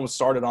Patrick Mahomes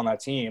started on that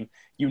team,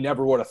 you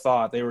never would have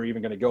thought they were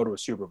even going to go to a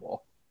Super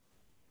Bowl.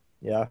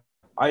 Yeah.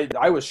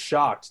 I was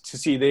shocked to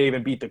see they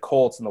even beat the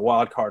Colts in the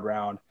wild card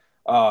round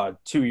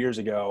 2 years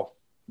ago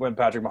when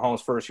Patrick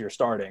Mahomes' first year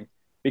starting,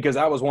 because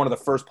that was one of the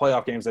first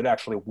playoff games they'd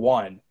actually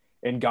won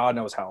in God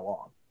knows how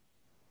long.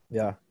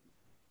 Yeah.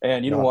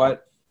 And you know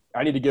what?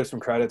 I need to give some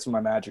credit to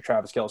my Magic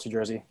Travis Kelce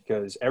jersey,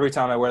 because every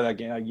time I wear that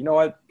game, you know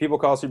what? People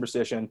call it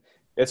superstition.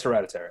 It's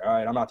hereditary. All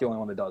right, I'm not the only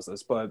one that does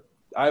this, but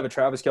I have a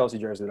Travis Kelce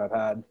jersey that I've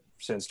had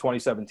since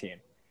 2017,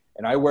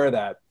 and I wear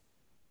that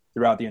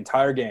throughout the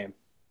entire game,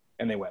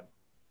 and they win.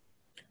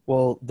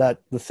 Well, the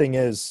thing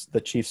is,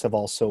 the Chiefs have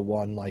also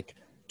won like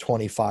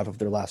 25 of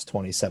their last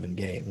 27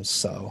 games.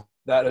 So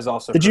that is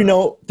also. Did you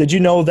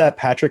know that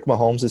Patrick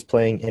Mahomes is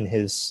playing in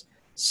his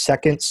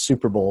second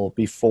Super Bowl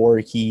before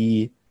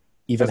he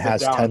even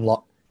has 10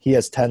 he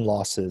has 10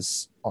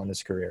 losses on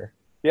his career?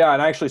 Yeah,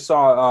 and I actually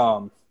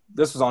saw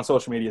this was on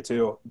social media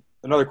too.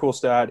 Another cool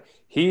stat: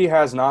 he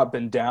has not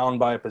been down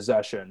by a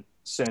possession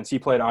since he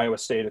played Iowa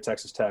State at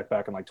Texas Tech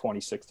back in like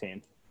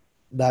 2016.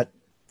 That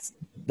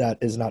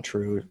is not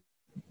true,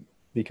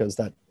 because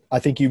I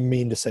think you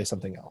mean to say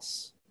something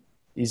else.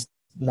 He's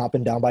not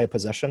been down by a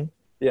possession?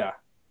 Yeah.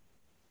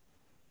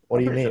 What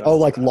do you mean? Oh,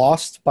 like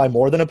lost by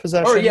more than a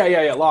possession? Oh,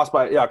 yeah. Lost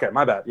by – yeah, okay,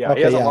 my bad. Yeah,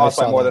 he hasn't lost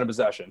by more than a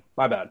possession.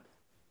 My bad.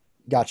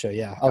 Gotcha,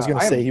 yeah. I was going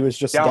to say he was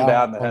just down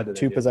bad in the head on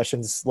 2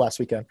 possessions last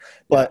weekend.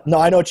 But, no,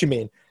 I know what you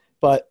mean.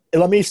 But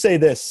let me say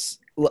this.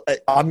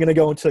 I'm going to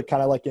go into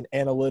kind of like an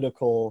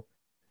analytical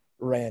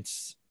rant.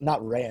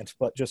 Not rant,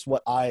 but just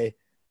what I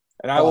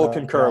 – And I will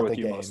concur with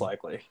you most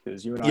likely,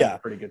 because you and I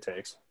have pretty good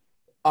takes.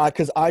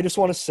 Because I just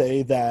want to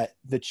say that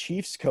the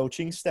Chiefs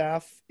coaching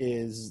staff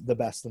is the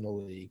best in the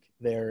league.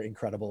 They're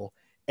incredible.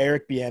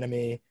 Eric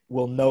Bieniemy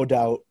will no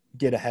doubt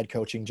get a head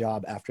coaching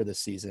job after this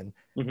season,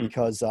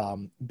 because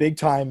big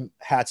time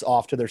hats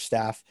off to their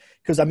staff.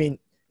 Because, I mean,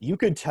 you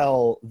could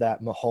tell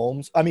that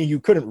Mahomes – I mean, you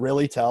couldn't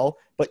really tell,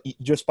 but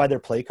just by their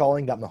play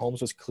calling that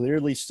Mahomes was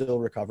clearly still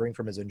recovering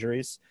from his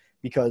injuries,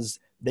 because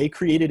they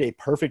created a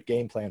perfect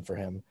game plan for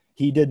him.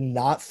 He did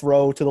not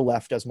throw to the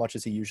left as much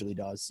as he usually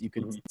does. You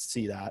could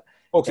see that.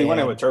 Well, because he went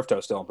in with turf toe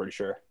still, I'm pretty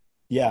sure.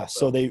 Yeah,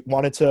 so they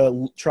wanted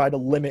to try to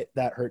limit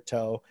that hurt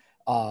toe.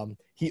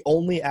 He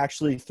only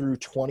actually threw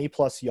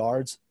 20-plus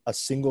yards a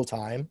single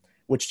time,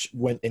 which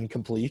went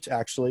incomplete,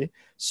 actually.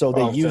 So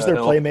they used their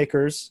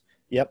playmakers.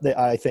 Yep,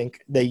 I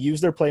think they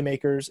used their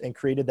playmakers and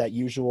created that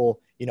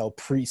usual,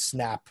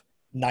 pre-snap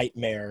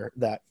nightmare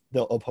that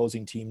the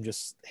opposing team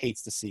just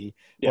hates to see.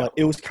 Yeah. But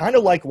it was kind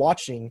of like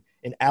watching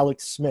an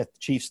Alex Smith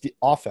Chiefs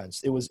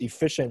offense. It was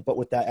efficient, but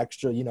with that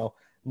extra,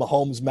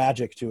 Mahomes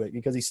magic to it,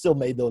 because he still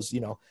made those,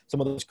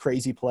 some of those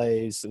crazy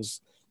plays,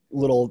 those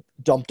little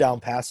dump down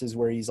passes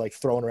where he's like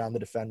throwing around the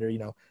defender,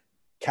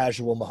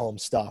 casual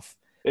Mahomes stuff.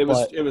 It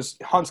was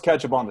Hunt's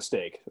ketchup on the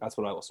steak. That's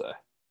what I will say.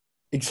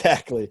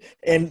 Exactly.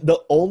 And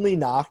the only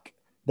knock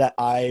that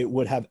I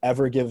would have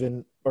ever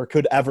given or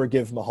could ever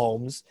give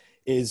Mahomes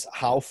is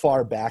how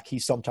far back he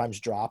sometimes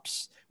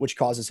drops, which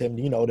causes him,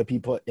 to be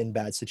put in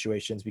bad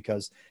situations,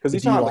 because the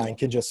D-line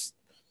can just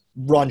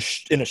run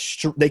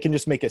they can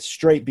just make a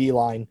straight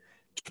beeline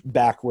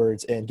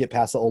backwards and get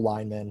past the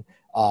O-lineman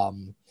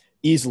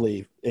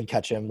easily and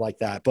catch him like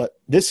that. But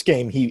this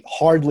game, he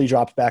hardly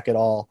dropped back at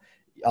all,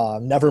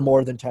 never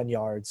more than 10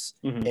 yards.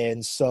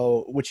 And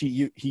so, which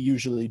he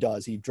usually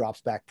does. He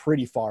drops back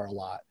pretty far a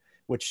lot,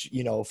 which,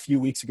 a few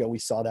weeks ago we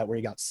saw that where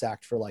he got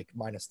sacked for like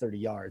minus 30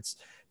 yards.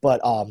 But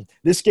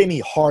this game, he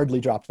hardly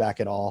dropped back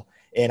at all.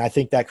 And I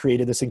think that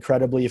created this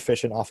incredibly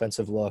efficient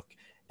offensive look.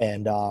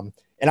 And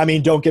I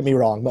mean, don't get me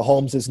wrong,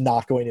 Mahomes is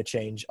not going to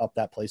change up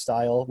that play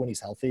style when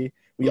he's healthy.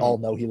 We all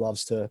know he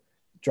loves to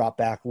drop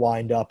back,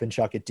 wind up, and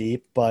chuck it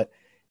deep. But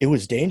it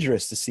was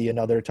dangerous to see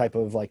another type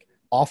of like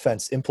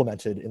offense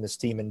implemented in this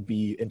team and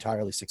be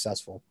entirely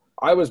successful.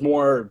 I was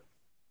more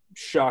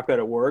shocked that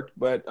it worked.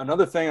 But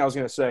another thing I was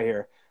going to say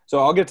here, so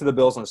I'll get to the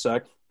Bills in a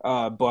sec,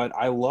 but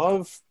I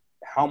love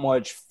how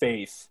much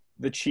faith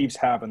the Chiefs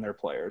have in their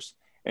players.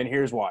 And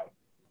here's why.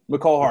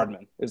 McCall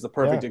Hardman is the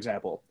perfect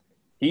example.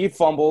 He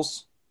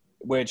fumbles,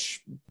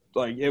 which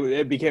like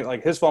it became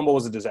like his fumble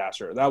was a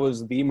disaster. That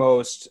was the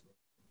most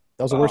 –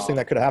 that was the worst thing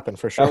that could have happened,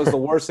 for sure. That was the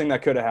worst thing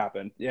that could have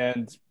happened.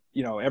 And,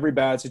 every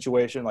bad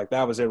situation, like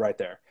that was it right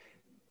there.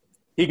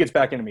 He gets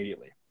back in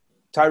immediately.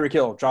 Tyreek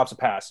Hill drops a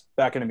pass,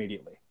 back in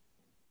immediately.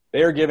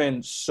 They are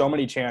given so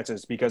many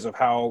chances because of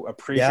how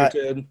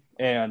appreciated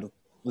and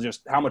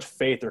just how much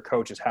faith their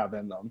coaches have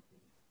in them.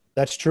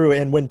 That's true.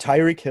 And when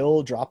Tyreek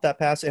Hill dropped that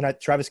pass, and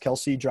Travis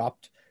Kelce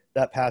dropped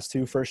that pass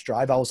too, first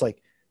drive, I was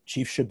like,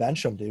 Chiefs should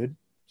bench them, dude.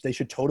 They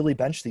should totally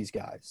bench these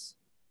guys.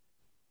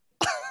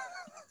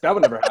 That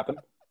would never happen.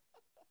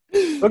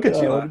 Look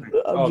at you laughing.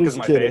 Because of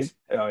my face.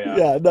 Oh, yeah.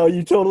 Yeah, no,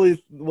 you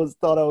totally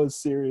thought I was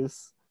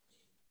serious.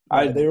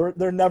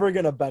 They're never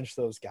going to bench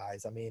those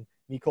guys. I mean,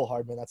 Mecole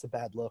Hardman, that's a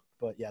bad look.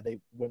 But, yeah, they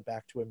went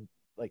back to him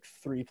like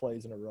 3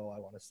 plays in a row, I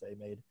want to say.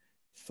 Made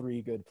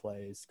 3 good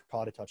plays,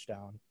 caught a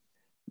touchdown.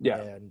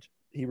 Yeah. And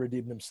he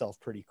redeemed himself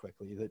pretty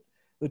quickly.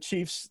 The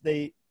Chiefs,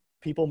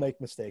 people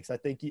make mistakes. I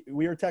think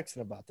we were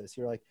texting about this.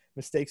 You're like,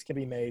 mistakes can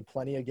be made,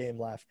 plenty of game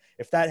left.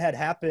 If that had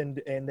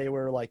happened and they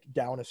were like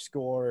down a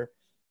score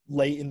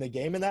late in the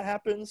game and that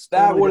happens,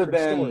 that totally would have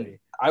different been story.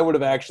 I would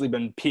have actually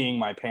been peeing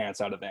my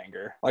pants out of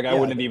anger. Like I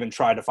wouldn't have even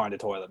tried to find a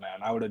toilet, man.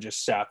 I would have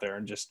just sat there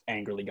and just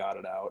angrily got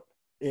it out.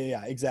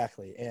 Yeah,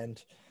 exactly.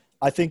 And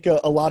I think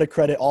a lot of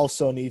credit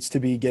also needs to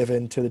be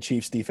given to the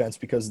Chiefs defense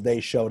because they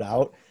showed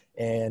out.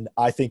 And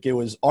I think it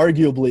was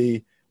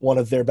arguably one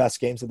of their best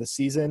games of the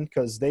season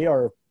because they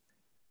are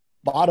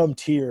bottom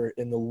tier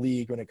in the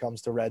league when it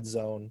comes to red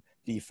zone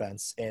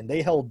defense. And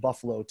they held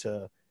Buffalo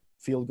to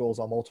field goals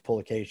on multiple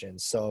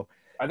occasions. So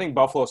I think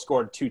Buffalo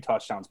scored 2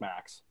 touchdowns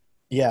max.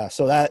 yeah,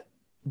 so that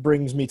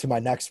brings me to my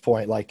next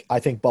point. Like, I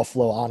think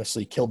Buffalo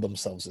honestly killed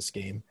themselves this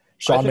game.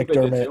 I think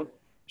they did too.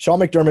 Sean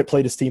McDermott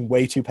played his team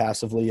way too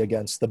passively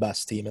against the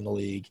best team in the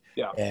league.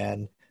 Yeah.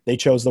 And they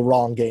chose the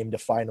wrong game to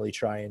finally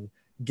try and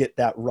get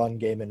that run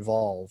game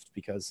involved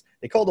because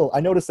I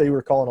noticed they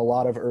were calling a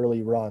lot of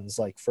early runs,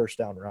 like first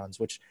down runs,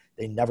 which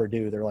they never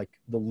do. They're like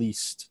the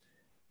least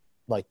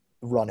like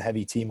run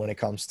heavy team when it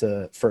comes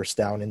to first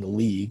down in the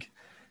league.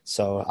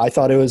 So I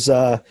thought it was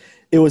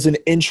an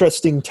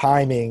interesting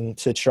timing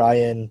to try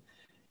and,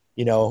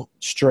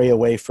 stray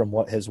away from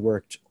what has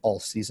worked all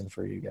season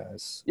for you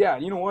guys. Yeah,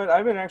 you know what?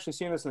 I've been actually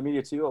seeing this in the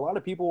media too. A lot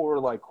of people were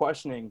like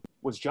questioning,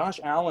 was Josh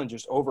Allen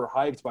just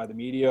overhyped by the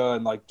media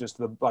and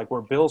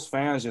were Bills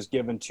fans just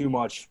given too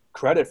much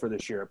credit for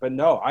this year? But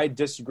no, I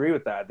disagree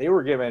with that. They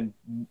were given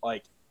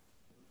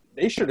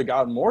they should have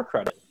gotten more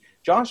credit.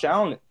 Josh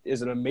Allen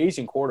is an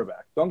amazing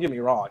quarterback. Don't get me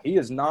wrong. He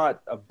is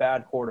not a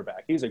bad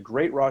quarterback. He's a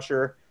great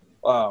rusher.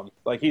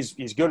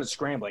 He's good at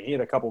scrambling. He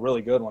had a couple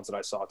really good ones that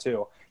I saw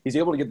too. He's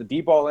able to get the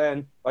deep ball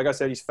in. Like I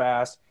said, he's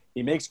fast.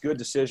 He makes good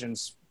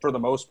decisions for the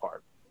most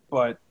part.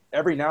 But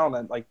every now and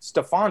then, like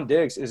Stephon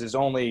Diggs is his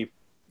only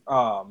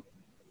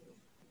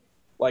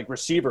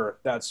receiver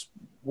that's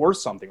worth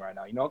something right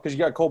now, because you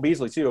got Cole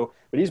Beasley too,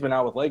 but he's been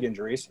out with leg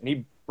injuries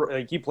and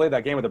he played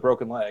that game with a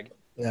broken leg.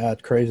 Yeah,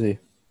 it's crazy.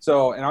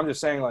 So, and I'm just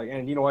saying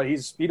and you know what, he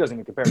doesn't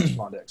even compare to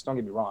Stephon Diggs. Don't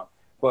get me wrong.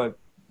 But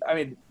I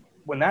mean,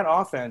 when that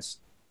offense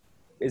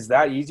is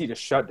that easy to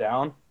shut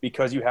down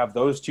because you have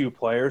those two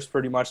players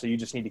pretty much that you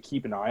just need to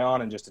keep an eye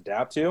on and just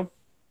adapt to,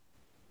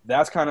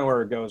 that's kind of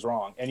where it goes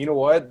wrong. And you know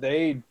what?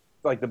 The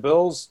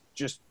Bills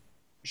just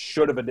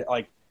should have been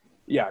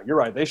yeah, you're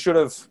right. They should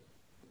have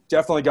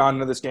definitely gotten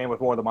into this game with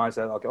more of the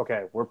mindset,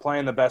 okay, we're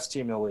playing the best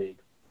team in the league.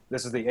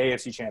 This is the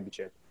AFC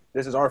Championship.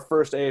 This is our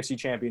first AFC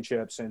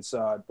Championship since,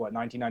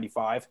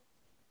 1995?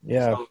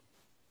 Yeah. So,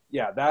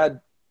 yeah,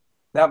 that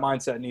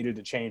mindset needed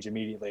to change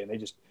immediately, and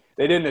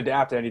they didn't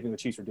adapt to anything the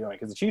Chiefs were doing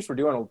because the Chiefs were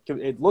doing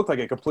it looked like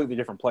a completely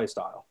different play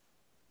style.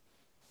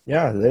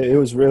 Yeah, it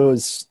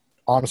was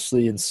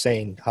honestly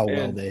insane how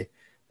well they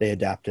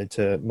adapted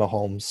to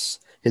Mahomes,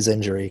 his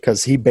injury,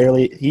 because he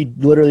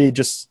literally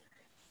just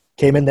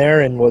came in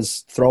there and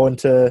was throwing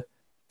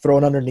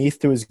underneath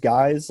to his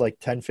guys like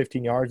 10,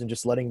 15 yards and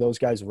just letting those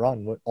guys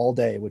run all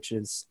day, which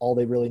is all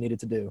they really needed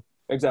to do.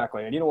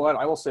 Exactly. And you know what?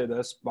 I will say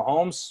this.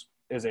 Mahomes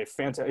is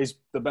he's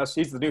the best.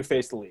 He's the new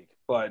face of the league,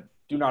 but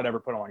do not ever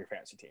put him on your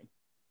fantasy team.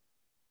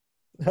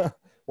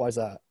 Why is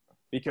that?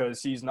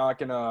 Because he's not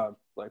going to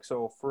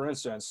so for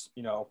instance,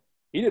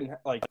 he didn't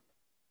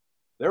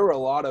there were a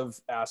lot of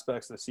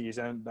aspects of the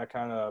season that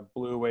kind of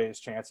blew away his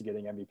chance of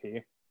getting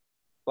MVP.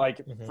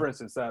 For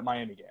instance, that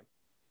Miami game,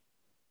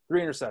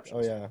 3 interceptions.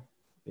 Oh yeah.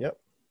 Yep.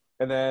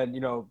 And then,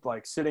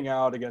 sitting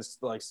out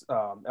against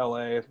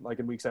LA,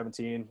 in week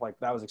 17,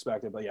 that was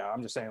expected. But yeah,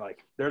 I'm just saying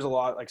there's a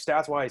lot,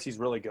 stats wise, he's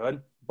really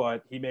good,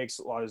 but he makes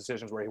a lot of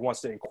decisions where he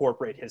wants to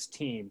incorporate his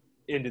team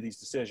into these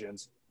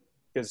decisions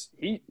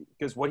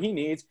because what he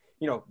needs,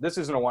 this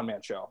isn't a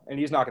one-man show and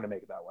he's not going to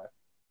make it that way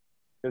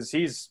because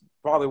he's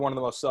probably one of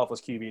the most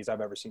selfless QBs I've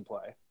ever seen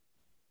play.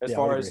 As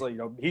far as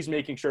he's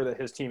making sure that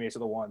his teammates are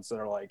the ones that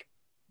are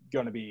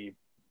going to be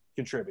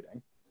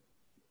contributing,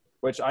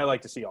 which I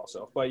like to see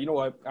also. But you know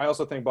what? I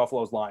also think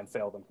Buffalo's line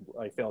failed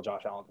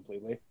Josh Allen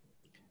completely.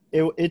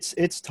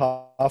 It's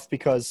tough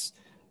because,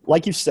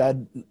 like you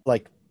said,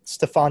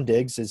 Stephon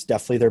Diggs is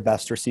definitely their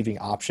best receiving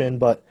option,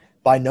 but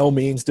by no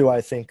means do I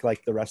think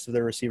the rest of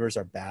their receivers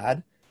are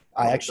bad.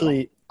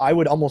 I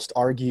would almost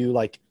argue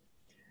I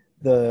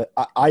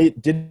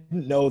didn't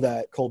know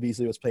that Cole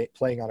Beasley was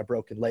playing on a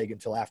broken leg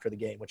until after the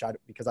game,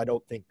 because I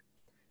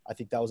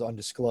think that was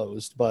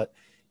undisclosed, but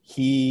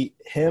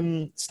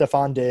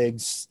Stephon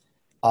Diggs,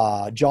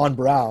 John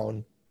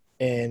Brown,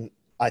 and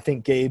I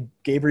think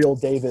Gabriel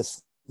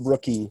Davis,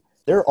 rookie,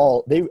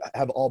 they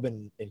have all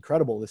been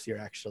incredible this year,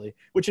 actually,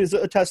 which is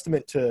a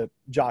testament to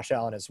Josh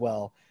Allen as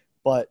well.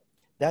 But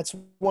that's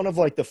one of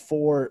the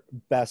 4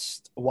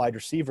 best wide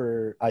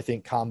receiver, I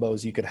think,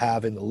 combos you could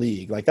have in the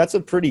league. That's a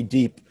pretty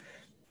deep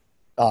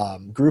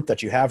group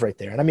that you have right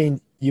there. And I mean,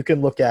 you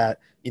can look at,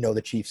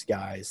 the Chiefs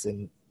guys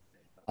and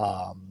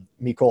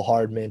Mecole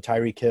Hardman,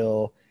 Tyreek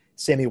Hill,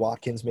 Sammy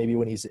Watkins, maybe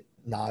when he's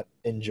not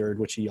injured,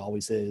 which he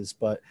always is.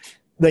 But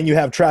then you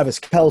have Travis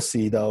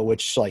Kelce, though,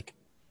 which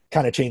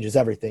kind of changes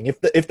everything.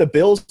 If the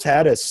Bills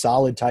had a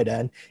solid tight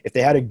end, if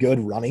they had a good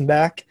running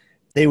back,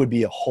 they would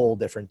be a whole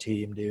different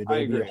team, dude.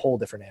 They would be a whole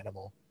different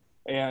animal.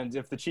 And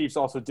if the Chiefs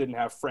also didn't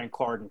have Frank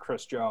Clark and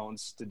Chris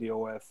Jones to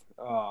deal with.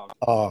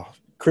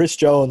 Chris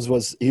Jones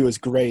was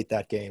great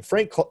that game.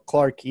 Frank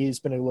Clark, he's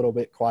been a little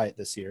bit quiet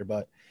this year,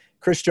 but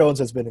Chris Jones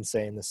has been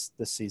insane this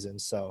season.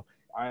 So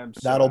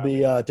that'll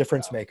be a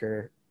difference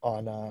maker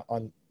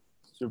on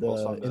Super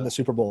Bowl in the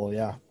Super Bowl.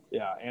 Yeah.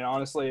 Yeah, and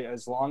honestly,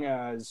 as long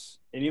as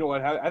 – and you know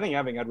what? I think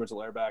having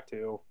Edwards-Helaire back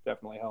too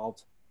definitely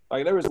helped.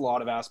 Like, there was a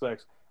lot of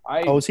aspects.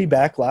 Was he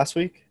back last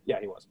week? Yeah,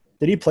 he was.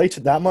 Did he play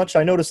that much?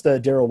 I noticed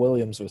that Darrell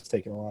Williams was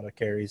taking a lot of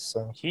carries.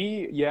 So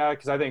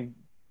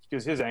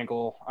because his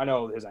ankle – I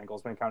know his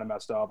ankle's been kind of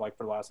messed up, like,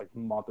 for the last, like,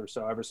 month or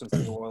so, ever since the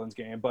New Orleans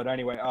game. But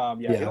anyway,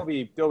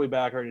 he'll be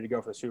back ready to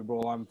go for the Super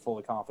Bowl. I'm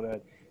fully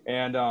confident.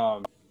 And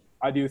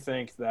I do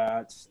think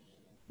that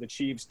the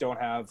Chiefs don't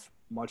have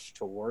much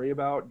to worry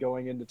about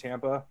going into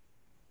Tampa.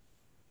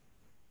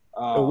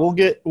 We'll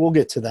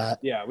get to that.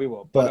 Yeah, we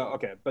will. But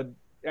okay. But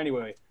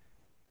anyway,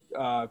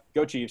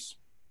 go Chiefs.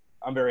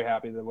 I'm very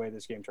happy the way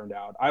this game turned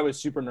out. I was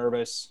super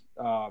nervous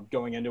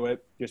going into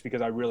it just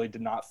because I really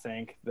did not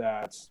think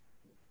that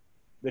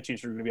the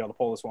Chiefs were going to be able to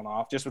pull this one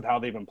off just with how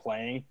they've been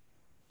playing.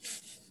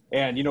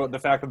 And, you know, the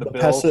fact that the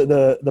Bills –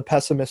 the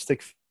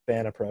pessimistic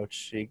fan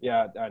approach.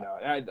 Yeah, I know.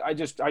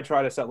 I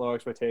try to set low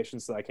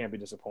expectations so I can't be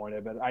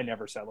disappointed, but I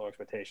never set low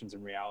expectations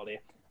in reality.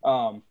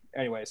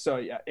 Anyway, so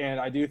yeah,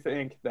 and I do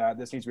think that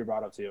this needs to be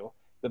brought up too.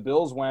 The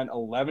Bills went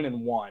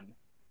 11-1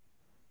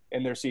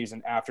 in their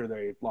season after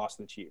they lost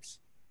to the Chiefs.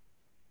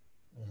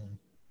 Mm-hmm.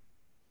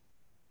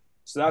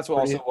 So that's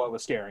also what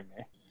was scaring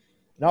me.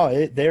 No,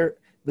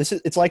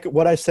 it's like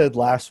what I said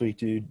last week,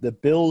 dude. The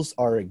Bills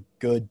are a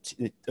good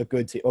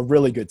team, a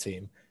really good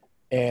team.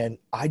 And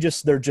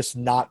they're just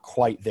not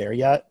quite there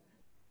yet.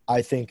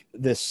 I think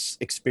this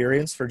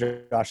experience for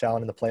Josh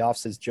Allen in the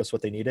playoffs is just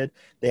what they needed.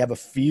 They have a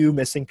few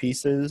missing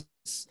pieces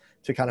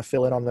to kind of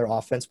fill in on their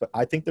offense, but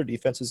I think their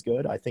defense is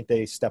good. I think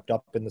they stepped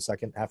up in the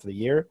second half of the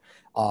year.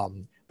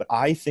 But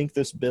I think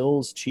this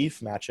Bills-Chief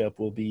matchup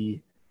will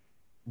be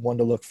one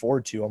to look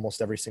forward to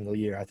almost every single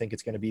year. I think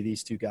it's going to be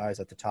these two guys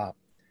at the top.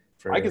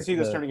 I can see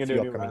this turning into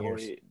a new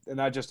rivalry, and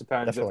that just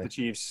depends if the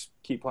Chiefs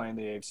keep playing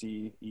the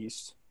AFC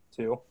East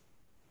too.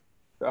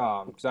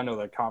 Because I know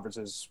that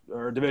conferences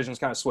or divisions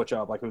kind of switch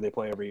up, like who they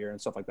play every year and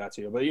stuff like that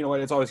too. But you know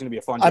what? It's always going to be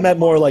a fun game. I meant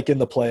more like in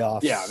the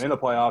playoffs. Yeah, in the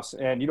playoffs.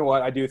 And you know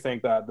what? I do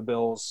think that the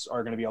Bills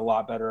are going to be a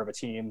lot better of a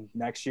team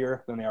next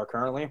year than they are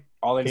currently.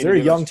 They're a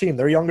young team.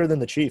 They're younger than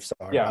the Chiefs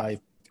are by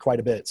quite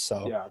a bit.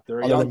 So yeah, they're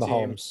a young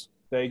team.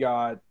 They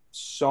got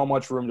so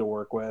much room to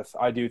work with.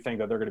 I do think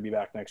that they're going to be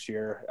back next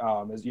year.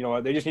 You know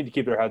what? They just need to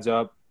keep their heads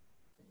up.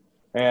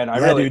 And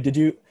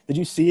dude, did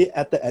you see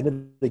at the end of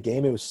the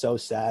game? It was so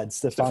sad.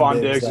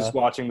 Stephon Diggs just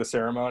watching the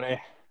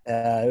ceremony.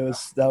 Yeah,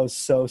 that was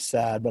so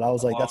sad. But I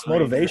was like, that's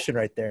motivation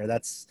right there.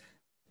 That's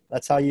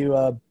how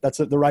you. That's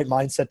the right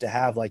mindset to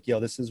have. Like, yo,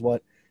 this is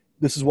what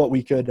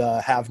we could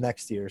have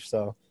next year.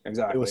 So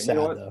exactly, it was sad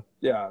though.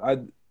 Yeah,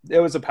 it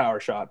was a power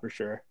shot for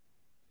sure.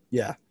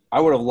 Yeah,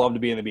 I would have loved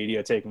to be in the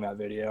media taking that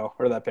video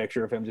or that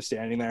picture of him just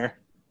standing there.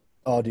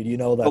 Oh, dude, you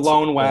know that's the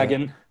lone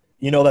wagon.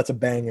 You know that's a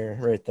banger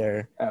right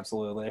there.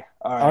 Absolutely.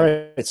 All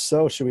right.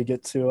 So should we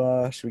get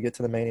to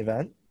the main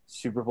event?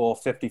 Super Bowl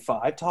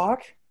 55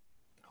 talk?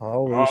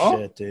 Holy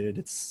shit, dude!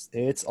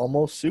 It's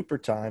almost Super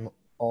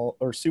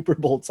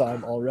Bowl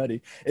time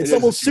already. It's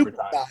almost Super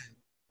time.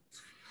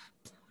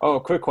 Oh,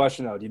 quick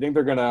question though: do you think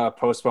they're gonna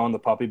postpone the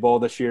Puppy Bowl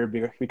this year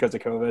because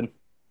of COVID?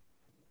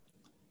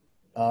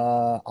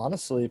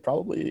 Honestly,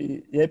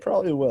 probably. They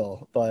probably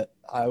will, but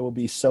I will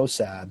be so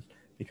sad.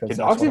 Can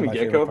dogs even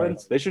get COVID?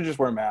 Parts. They should just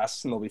wear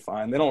masks and they'll be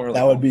fine. They don't really.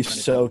 That would be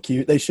so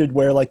cute. They should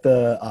wear like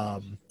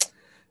the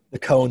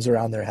cones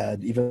around their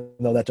head, even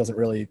though that doesn't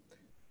really,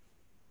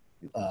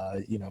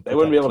 They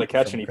wouldn't be able to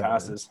catch any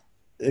passes.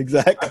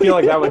 Exactly. I feel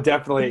like that would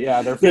definitely,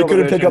 They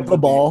couldn't pick up the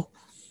ball.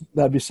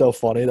 That'd be so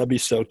funny. That'd be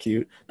so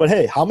cute. But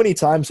hey, how many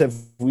times have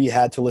we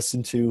had to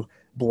listen to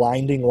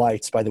 "Blinding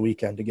Lights" by The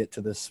Weeknd to get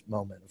to this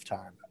moment of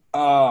time?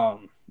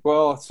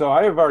 Well, so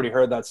I have already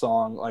heard that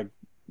song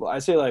I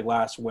say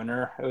last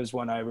winter. It was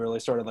when I really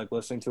started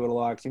listening to it a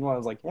lot. Cause, I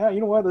was like, yeah, you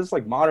know what? This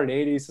is modern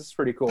 80s. This is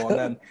pretty cool. And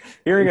then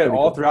hearing it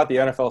all throughout the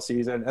NFL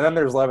season. And then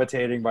there's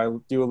Levitating by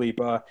Dua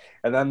Lipa.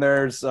 And then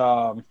there's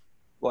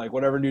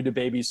whatever new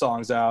DaBaby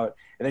song's out.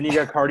 And then you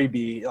got Cardi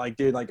B.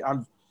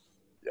 I'm,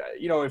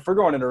 if we're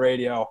going into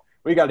radio,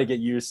 we got to get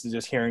used to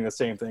just hearing the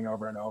same thing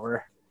over and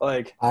over.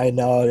 I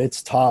know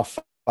it's tough.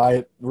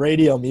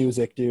 Radio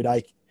music, dude.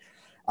 I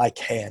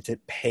can't.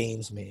 It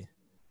pains me.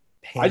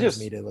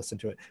 Me to listen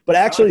to it. But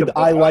actually,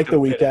 I like The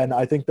Weeknd.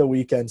 I think The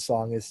Weeknd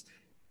song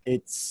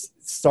it's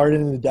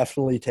starting to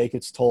definitely take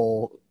its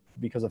toll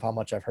because of how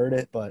much I've heard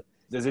it. But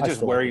does it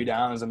just wear you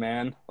down as a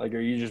man? Are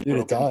you just dude?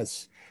 Broken? It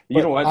does.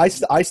 You know what?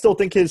 I still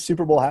think his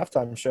Super Bowl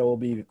halftime show will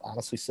be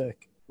honestly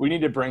sick. We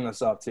need to bring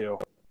this up too.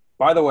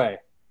 By the way,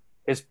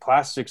 his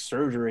plastic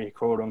surgery,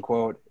 quote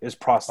unquote, is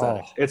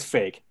prosthetic. Oh. It's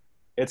fake.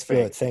 It's fake.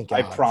 Good, thank God.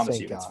 I promise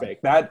you, it's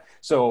fake. That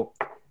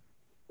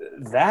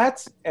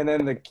and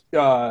then the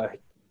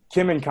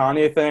Kim and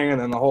Kanye thing,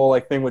 and then the whole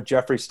like thing with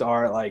Jeffree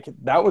Star, like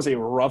that was a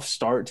rough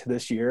start to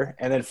this year.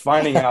 And then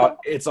finding out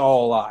it's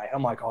all a lie,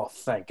 I'm like, oh,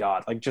 thank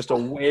God! Like just a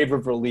wave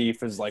of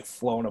relief is like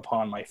flown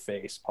upon my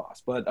face,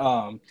 pause. But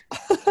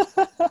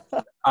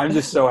I'm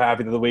just so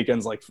happy that the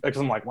weekend's like, because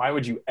I'm like, why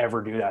would you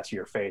ever do that to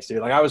your face, dude?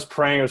 Like I was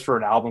praying it was for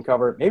an album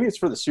cover. Maybe it's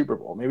for the Super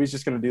Bowl. Maybe he's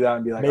just gonna do that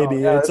and be like, maybe oh,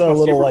 yeah, it's that's a my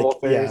little Super like Bowl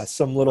face.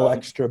 some little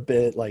extra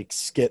bit like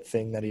skit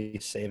thing that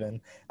he's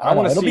saving. I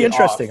want to It'll see be it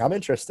interesting. off. I'm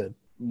interested.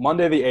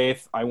 Monday the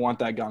 8th, I want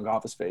that gunk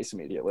off his face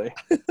immediately.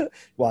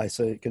 Why?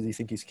 So because you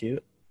think he's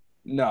cute?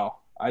 No,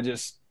 I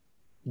just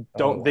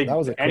don't think that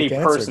was a any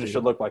quick person answer,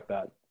 should look like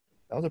that.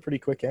 That was a pretty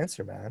quick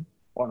answer, man.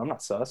 Well, I'm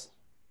not sus.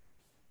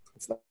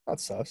 It's not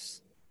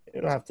sus.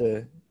 You don't have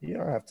to.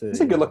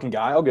 He's a good-looking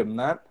guy. I'll give him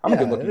that. I'm a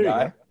good-looking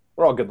guy. Go.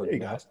 We're all good-looking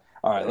guys.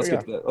 All right, let's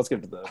get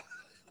to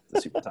the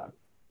super time,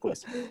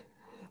 please.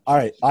 All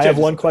right, I have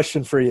one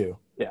question for you.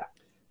 Yeah.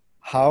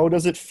 How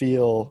does it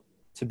feel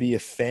to be a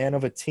fan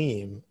of a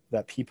team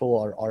that people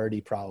are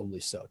already probably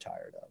so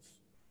tired of?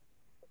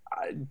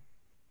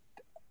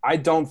 I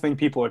don't think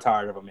people are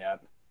tired of him yet.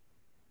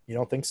 You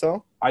don't think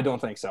so? I don't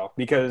think so,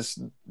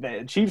 because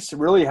the Chiefs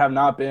really have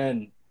not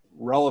been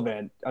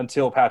relevant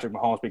until Patrick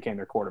Mahomes became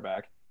their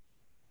quarterback.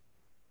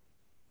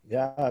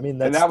 Yeah, I mean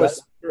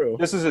that's true.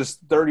 This is his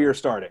third year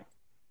starting.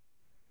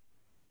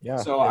 Yeah.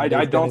 So I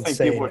don't think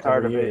people are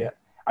tired of it yet.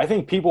 I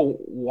think people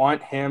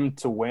want him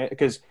to win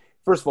because,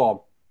 first of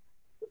all,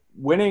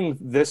 winning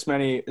this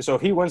many – so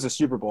if he wins the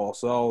Super Bowl,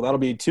 so that'll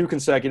be 2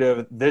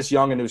 consecutive this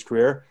young into his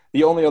career.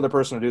 The only other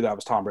person to do that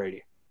was Tom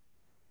Brady.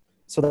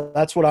 So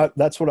that's what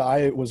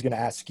I was going to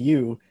ask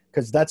you,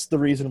 because that's the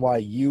reason why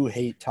you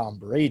hate Tom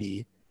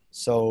Brady.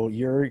 So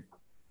you're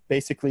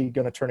basically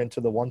going to turn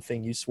into the one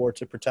thing you swore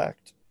to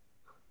protect.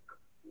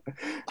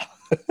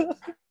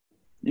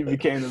 You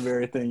became the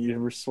very thing you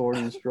were swore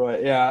to destroy.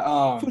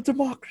 Yeah. For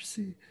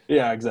democracy.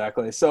 Yeah,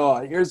 exactly. So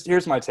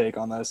here's my take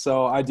on this.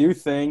 So I do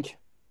think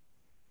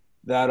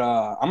that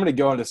I'm going to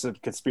go into some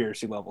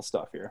conspiracy level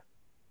stuff here.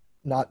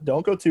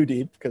 Don't go too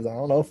deep, because I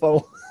don't know if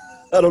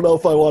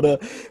I want to.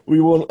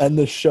 We won't end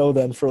this show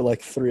then for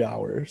like 3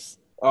 hours.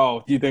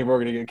 Oh, do you think we're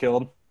going to get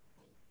killed?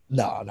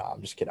 No,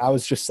 I'm just kidding. I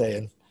was just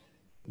saying,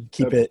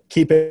 keep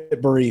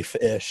it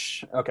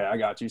brief-ish. Okay, I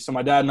got you. So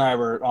my dad and I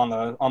were on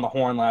the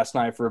horn last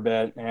night for a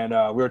bit, and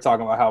we were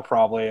talking about how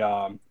probably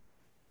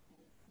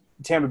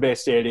Tampa Bay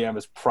Stadium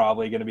is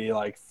probably going to be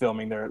like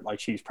filming their like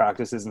Chiefs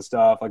practices and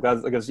stuff like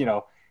that, because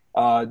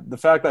the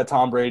fact that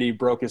Tom Brady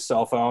broke his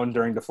cell phone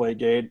during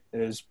Deflategate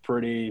is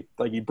pretty,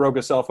 like, he broke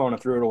his cell phone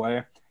and threw it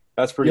away.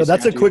 That's pretty.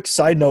 That's a quick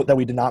side note that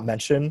we did not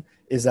mention,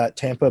 is that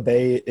Tampa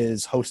Bay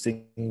is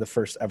hosting the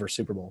first ever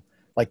Super Bowl.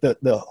 Like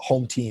the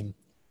home team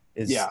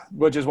is. Yeah,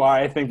 which is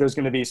why I think there's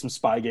going to be some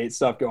Spygate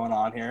stuff going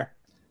on here.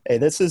 Hey,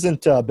 this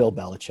isn't Bill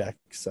Belichick,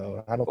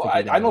 so I don't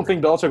think. I don't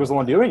think Belichick was the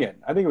one doing it.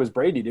 I think it was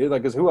Brady, dude.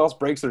 Like, because who else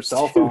breaks their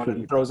cell phone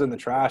and throws it in the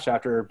trash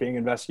after being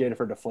investigated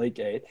for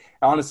Deflategate?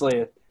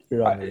 Honestly,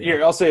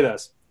 here, I'll say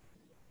this.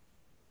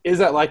 Is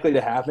that likely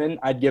to happen?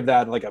 I'd give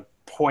that like a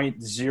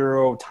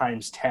 0.0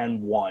 times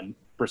 10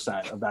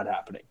 1% of that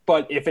happening.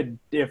 But if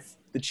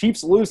the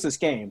Chiefs lose this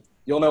game,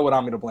 you'll know what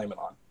I'm going to blame it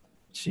on.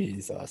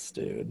 Jesus,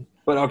 dude.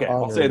 But okay,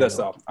 I'll say this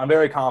though. I'm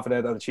very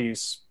confident that the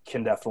Chiefs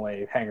can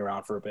definitely hang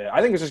around for a bit.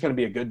 I think it's just going to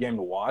be a good game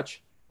to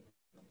watch.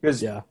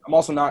 Because I'm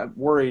also not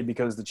worried,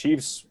 because the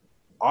Chiefs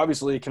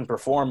obviously can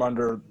perform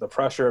under the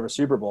pressure of a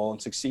Super Bowl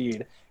and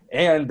succeed.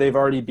 And they've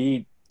already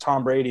beat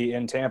Tom Brady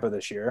in Tampa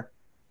this year.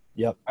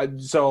 Yep.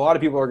 So a lot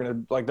of people are going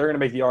to, like, they're going to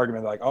make the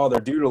argument like, oh, they're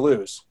due to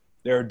lose.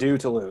 They're due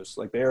to lose.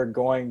 Like, they are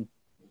going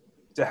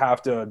to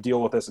have to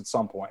deal with this at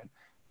some point.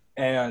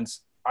 And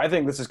I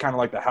think this is kind of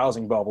like the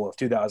housing bubble of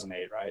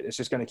 2008, right? It's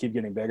just going to keep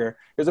getting bigger.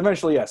 Because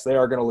eventually, yes, they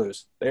are going to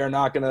lose. They are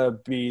not going to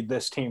be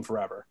this team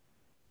forever.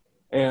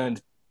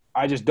 And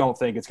I just don't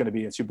think it's going to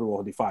be in Super Bowl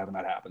 55 when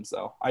that happens,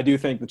 though. I do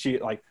think the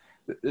Chiefs, like,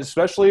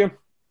 especially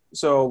 –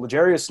 so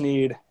L'Jarius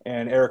Sneed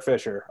and Eric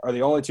Fisher are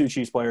the only 2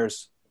 Chiefs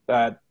players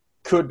that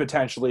could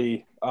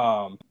potentially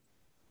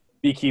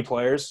be key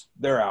players.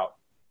 They're out.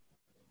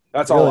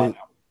 That's all I know.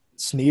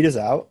 Sneed is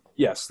out?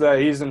 Yes,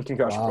 he's in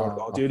concussion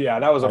protocol, dude. Yeah,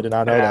 that was I did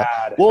not know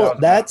that. Well,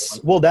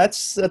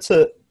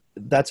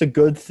 that's a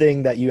good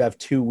thing that you have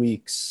 2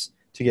 weeks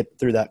to get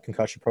through that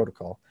concussion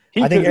protocol.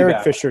 I think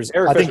Eric Fisher's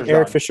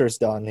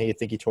done. I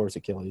think he tore his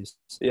Achilles.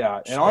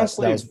 Yeah, and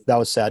honestly, that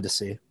was sad to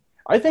see.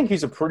 I think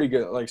he's a pretty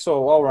good, like,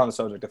 so while we're on the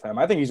subject of him,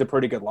 I think he's a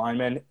pretty good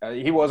lineman.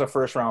 He was a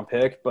first-round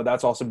pick, but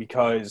that's also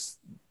because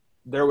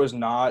there was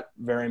not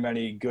very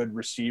many good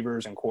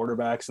receivers and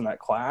quarterbacks in that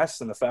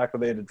class, and the fact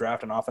that they had to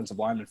draft an offensive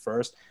lineman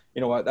first,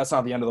 you know what, that's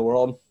not the end of the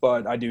world,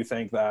 but I do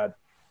think that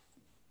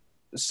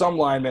some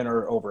linemen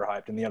are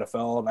overhyped in the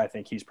NFL, and I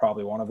think he's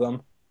probably one of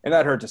them, and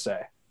that hurt to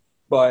say.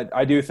 But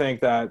I do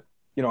think that,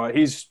 you know,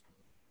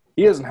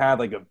 he hasn't had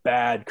like a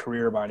bad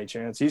career by any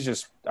chance.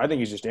 I think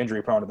he's just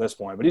injury prone at this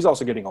point, but he's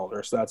also getting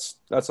older. So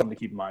that's something to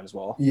keep in mind as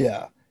well.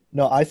 Yeah,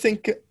 no, I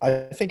think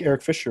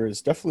Eric Fisher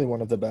is definitely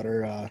one of the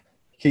better,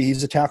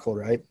 he's a tackle,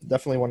 right?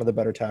 Definitely one of the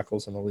better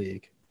tackles in the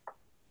league.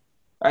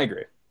 I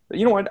agree.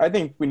 You know what? I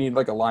think we need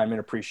like a lineman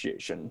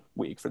appreciation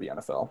week for the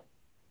NFL.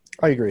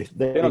 I agree.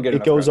 They don't get it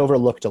enough goes credit.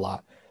 overlooked a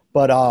lot.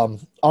 But all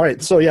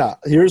right, so yeah,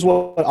 here's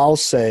what I'll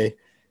say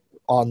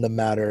on the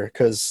matter,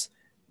 because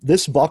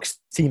this Bucks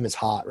team is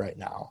hot right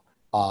now.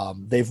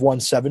 They've won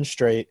 7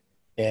 straight,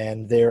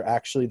 and they're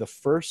actually the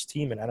first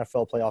team in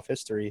NFL playoff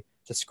history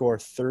to score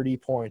 30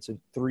 points in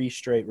 3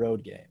 straight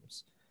road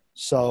games.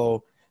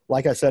 So,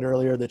 like I said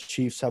earlier, the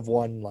Chiefs have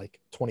won like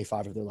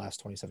 25 of their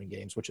last 27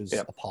 games, which is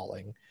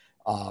appalling.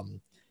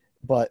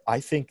 But I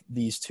think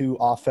these two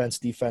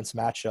offense-defense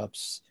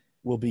matchups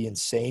will be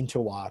insane to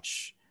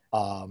watch.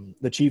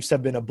 The Chiefs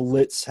have been a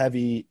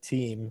blitz-heavy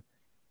team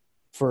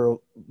for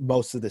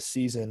most of the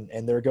season,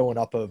 and they're going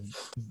up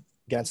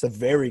against a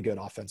very good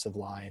offensive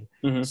line.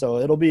 Mm-hmm. So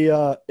it'll be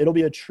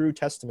a true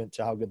testament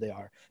to how good they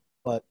are.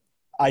 But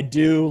I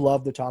do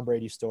love the Tom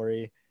Brady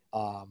story.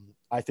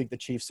 I think the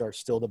Chiefs are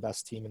still the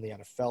best team in the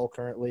NFL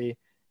currently,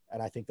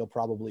 and I think they'll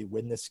probably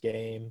win this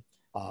game.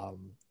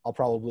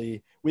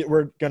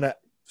 We're gonna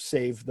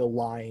save the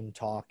line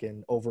talk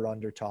and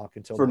over/under talk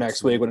until for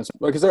next week when it's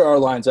because there are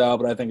lines out,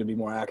 but I think it'd be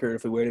more accurate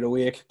if we waited a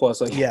week.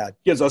 Plus, like,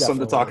 gives us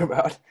something to talk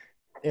about.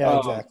 Yeah,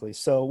 exactly.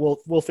 So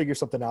we'll figure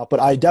something out.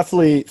 But I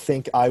definitely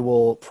think I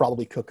will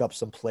probably cook up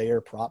some player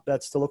prop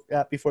bets to look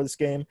at before this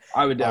game.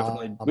 I would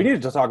definitely. We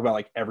needed to talk about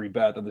like every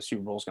bet that the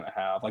Super Bowl is going to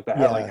have. Like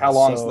how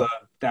long is the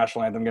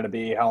national anthem going to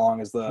be? How long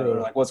is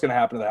what's going to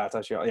happen to the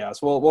halftime show? Yeah,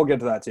 so we'll get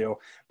to that too.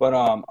 But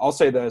I'll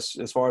say this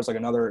as far as like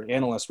another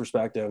analyst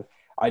perspective,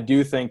 I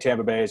do think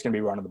Tampa Bay is going to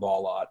be running the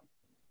ball a lot.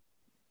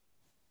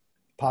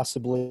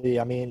 Possibly.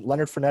 I mean,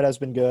 Leonard Fournette has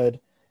been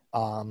good.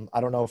 I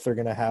don't know if they're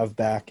going to have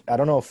back. I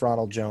don't know if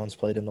Ronald Jones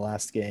played in the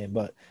last game,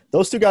 but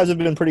those two guys have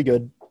been pretty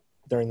good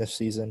during this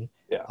season.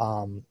 Yeah.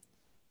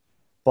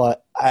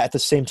 But at the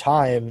same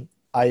time,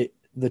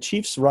 the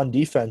Chiefs' run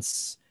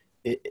defense,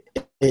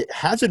 it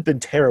hasn't been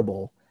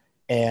terrible,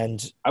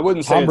 and I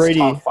wouldn't Tom say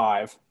Brady, it's top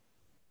 5.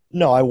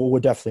 No, I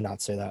would definitely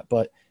not say that,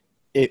 but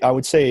I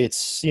would say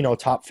it's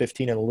top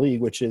 15 in the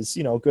league, which is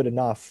good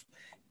enough.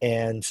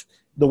 And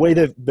the way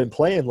they've been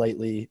playing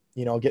lately,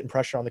 getting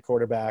pressure on the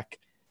quarterback.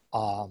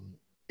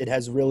 It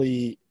has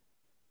really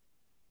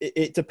 –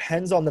 it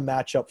depends on the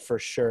matchup for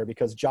sure,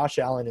 because Josh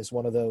Allen is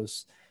one of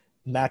those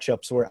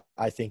matchups where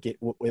I think it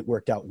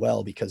worked out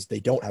well because they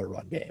don't have a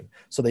run game.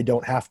 So they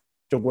don't have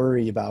to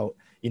worry about,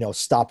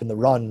 stopping the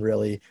run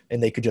really,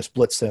 and they could just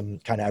blitz him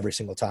kind of every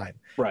single time.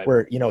 Right.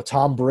 Where,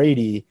 Tom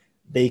Brady,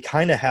 they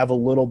kind of have a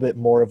little bit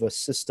more of a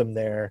system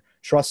there,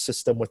 trust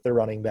system with their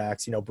running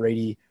backs.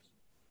 Brady,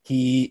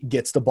 he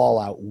gets the ball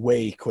out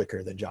way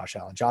quicker than Josh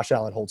Allen. Josh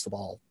Allen holds the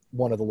ball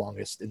one of the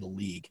longest in the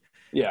league.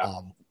 Yeah.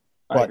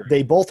 But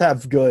they both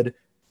have good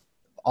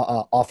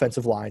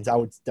offensive lines. I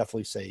would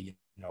definitely say,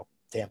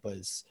 Tampa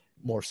is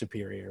more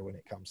superior when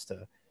it comes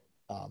to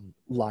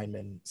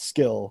lineman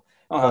skill.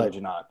 Oh, how did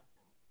you not?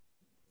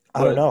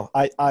 I don't know.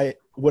 I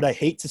would I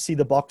hate to see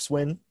the Bucks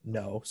win?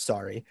 No,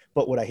 sorry.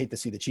 But would I hate to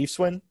see the Chiefs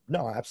win?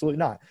 No, absolutely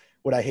not.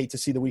 Would I hate to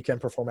see the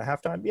weekend perform at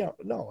halftime? Yeah,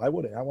 no, I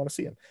wouldn't. I want to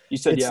see him. You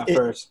said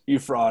first. You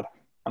fraud.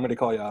 I'm going to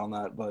call you out on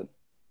that, but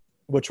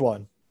which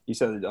one? You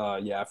said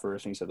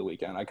first, and you said the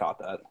weekend. I caught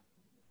that.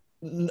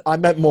 I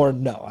meant more.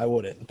 No, I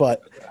wouldn't.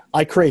 But okay.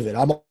 I crave it.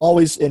 I'm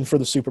always in for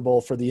the Super Bowl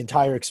for the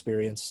entire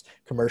experience.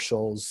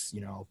 Commercials,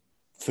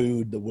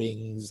 food, the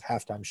wings,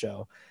 halftime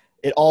show.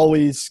 It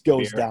always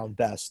goes down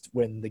best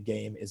when the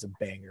game is a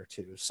banger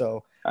too.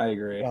 So I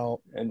agree.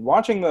 And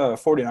watching the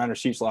 49ers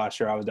Chiefs last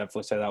year, I would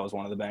definitely say that was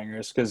one of the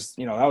bangers because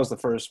that was the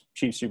first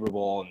Chiefs Super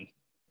Bowl, and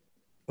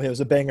it was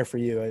a banger for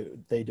you.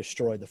 They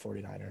destroyed the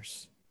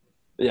 49ers.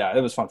 Yeah,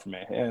 it was fun for me,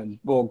 and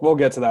we'll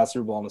get to that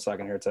Super Bowl in a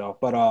second here too.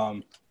 But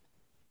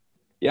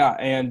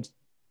and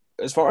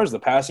as far as the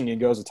passing game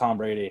goes with Tom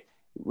Brady,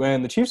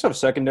 when the Chiefs have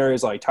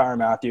secondaries like Tyrann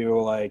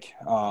Mathieu, like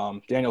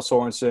Daniel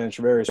Sorensen,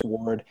 Charvarius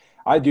Ward,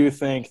 I do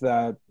think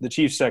that the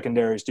Chiefs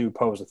secondaries do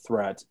pose a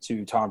threat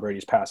to Tom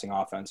Brady's passing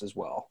offense as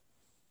well.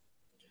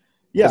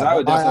 Yeah, I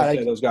would definitely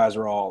say those guys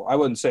are all – I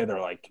wouldn't say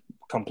they're like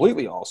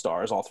completely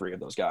all-stars, all 3 of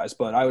those guys,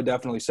 but I would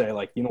definitely say,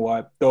 like, you know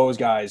what, those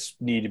guys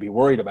need to be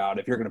worried about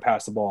if you're going to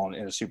pass the ball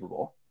in a Super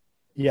Bowl.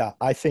 Yeah,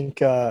 I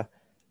think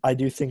I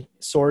do think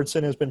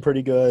Sorensen has been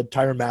pretty good.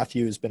 Tyrann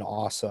Mathieu has been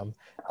awesome.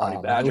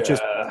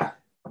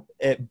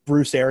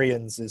 Bruce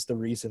Arians is the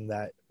reason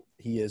that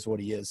he is what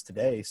he is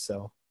today.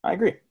 So I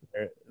agree.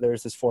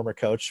 There's his former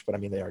coach, but I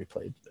mean, they already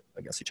played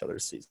against each other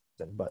this season.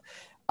 But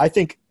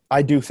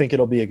I do think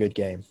it'll be a good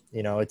game.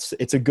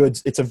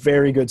 It's a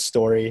very good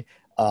story.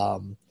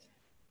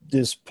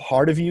 Does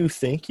part of you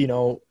think,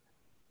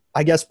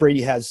 I guess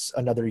Brady has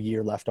another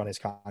year left on his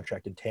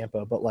contract in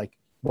Tampa, but like,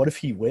 what if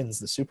he wins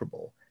the Super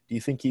Bowl? Do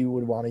you think he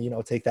would want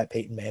to, take that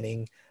Peyton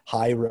Manning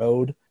high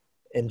road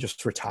and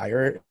just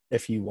retire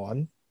if he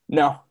won?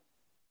 No.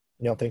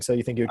 You don't think so?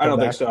 You think he would come back? I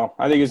don't think so.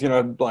 I think he's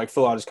going to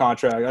fill out his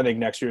contract. I think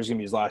next year is going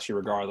to be his last year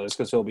regardless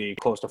because he'll be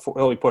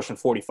pushing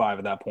 45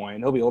 at that point.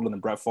 He'll be older than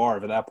Brett Favre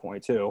at that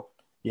point too.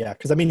 Yeah,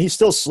 because, I mean, he's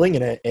still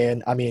slinging it.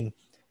 And, I mean,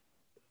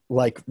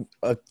 like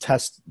a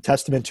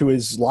testament to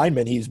his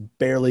linemen, he's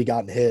barely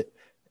gotten hit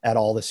at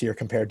all this year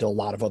compared to a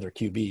lot of other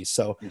QBs.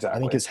 So Exactly. I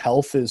think his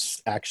health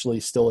is actually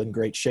still in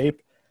great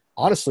shape.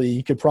 Honestly,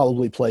 he could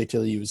probably play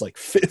till he was like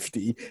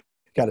 50.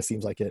 Kind of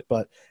seems like it.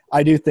 But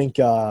I do think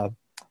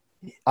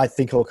I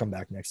think he'll come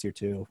back next year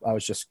too. I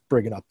was just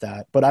bringing up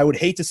that. But I would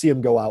hate to see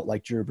him go out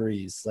like Drew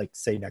Brees, like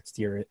say next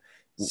year.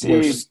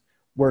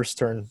 Worst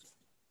turn.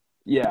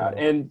 Yeah,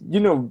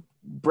 and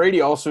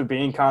Brady also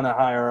being kind of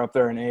higher up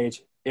there in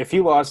age, if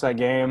he lost that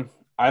game,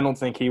 I don't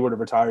think he would have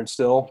retired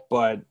still,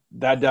 but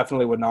that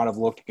definitely would not have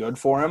looked good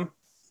for him.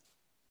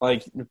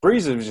 Like,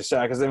 Breeze was just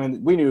sad because, I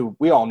mean,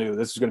 we all knew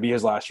this was going to be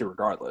his last year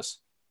regardless.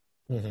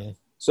 Mm-hmm.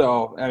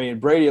 So, I mean,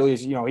 Brady, at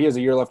least, he has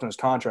a year left on his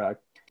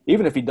contract.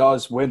 Even if he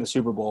does win the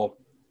Super Bowl,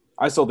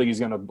 I still think he's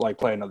going to, like,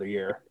 play another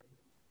year.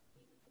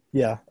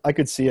 Yeah, I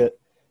could see it.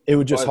 It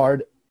would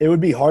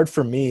be hard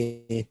for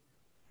me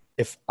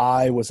if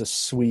I was a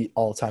sweet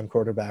all-time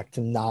quarterback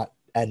to not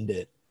end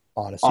it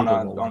on a Super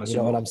Bowl. You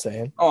know what I'm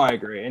saying? Oh, I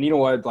agree. And you know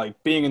what?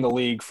 Like, being in the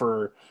league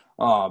for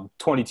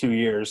 22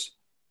 years,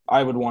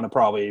 I would want to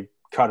probably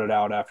cut it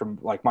out after,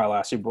 like, my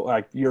last Super Bowl,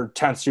 like your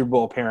 10th Super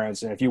Bowl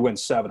appearance, and if you win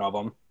 7 of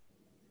them,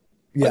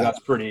 yeah, that's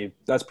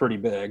pretty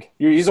big.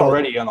 He's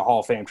already on the Hall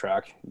of Fame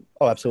track.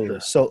 Oh, absolutely. Sure.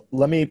 So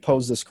let me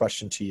pose this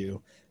question to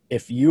you.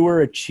 If you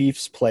were a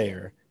Chiefs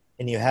player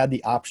and you had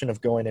the option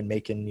of going and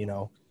making,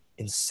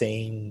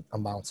 insane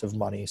amounts of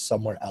money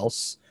somewhere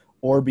else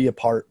or be a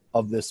part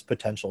of this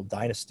potential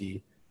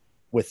dynasty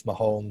with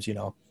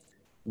Mahomes,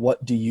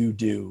 what do you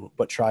do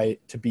but try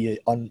to be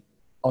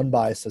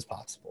unbiased as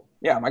possible?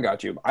 Yeah, I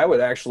got you. I would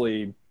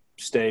actually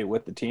stay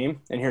with the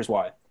team, and here's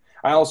why.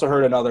 I also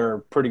heard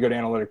another pretty good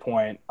analytic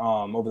point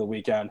over the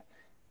weekend.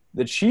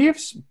 The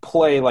Chiefs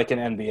play like an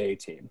NBA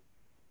team.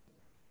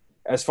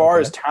 As far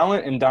as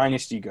talent and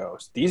dynasty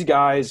goes, these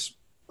guys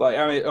 –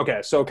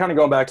 so kind of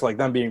going back to like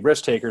them being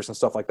risk takers and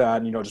stuff like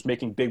that, and, just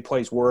making big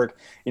plays work,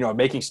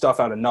 making stuff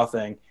out of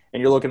nothing.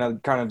 And you're looking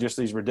at kind of just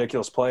these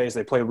ridiculous plays.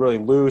 They play really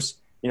loose.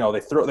 They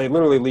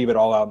literally leave it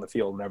all out in the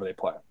field whenever they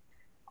play.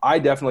 I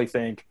definitely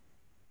think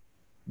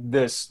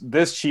this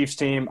Chiefs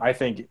team, I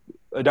think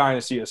a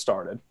dynasty has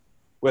started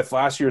with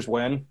last year's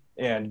win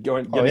and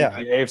getting the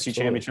AFC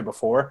Championship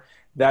before.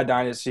 That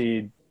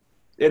dynasty,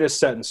 it is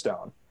set in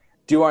stone.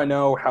 Do I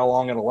know how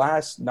long it'll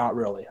last? Not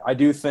really. I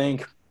do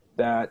think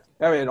that,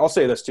 I'll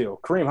say this too.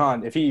 Kareem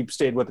Hunt, if he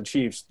stayed with the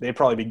Chiefs, they'd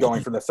probably be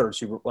going for the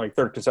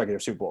third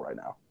consecutive Super Bowl right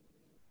now.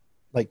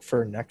 Like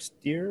for next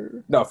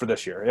year? No, for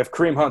this year. If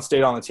Kareem Hunt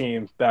stayed on the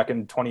team back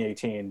in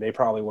 2018, they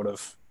probably would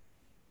have.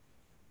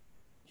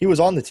 He was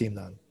on the team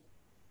then.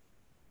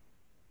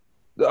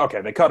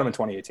 Okay, they cut him in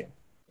 2018.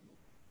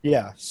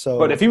 Yeah, so.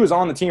 But if he was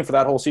on the team for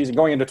that whole season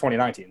going into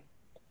 2019,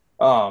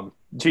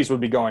 Chiefs would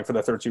be going for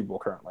the third Super Bowl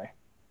currently.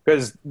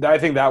 Because I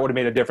think that would have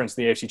made a difference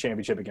in the AFC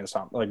Championship against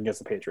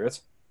the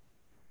Patriots.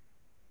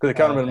 Because they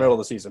cut him in the middle of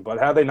the season. But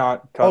had they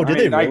not cut him. Oh, did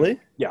they really?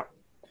 Yeah.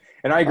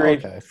 And I agree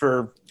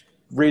for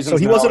reasons. So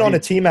he wasn't on a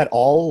team at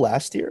all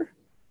last year?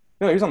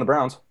 No, he was on the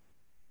Browns.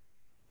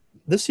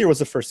 This year was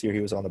the first year he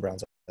was on the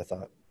Browns, I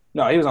thought.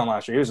 No, he was on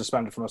last year. He was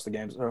suspended for most of the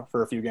games,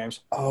 for a few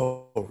games.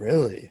 Oh,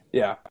 really?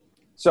 Yeah.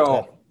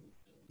 So,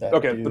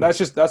 but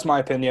that's my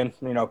opinion.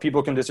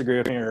 People can disagree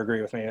with me or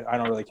agree with me. I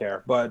don't really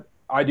care. But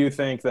I do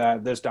think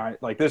that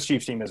this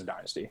Chiefs team is a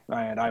dynasty.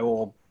 And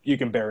you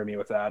can bury me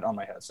with that on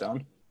my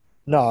headstone.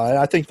 No,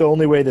 I think the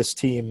only way this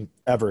team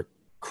ever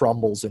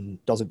crumbles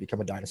and doesn't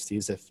become a dynasty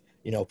is if,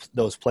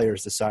 those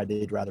players decide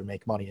they'd rather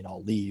make money and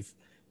all leave.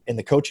 And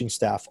the coaching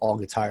staff all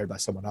gets hired by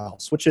someone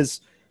else, which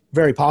is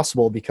very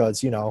possible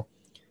because,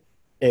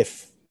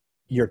 if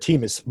your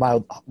team is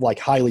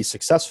highly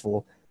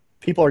successful,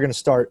 people are going to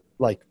start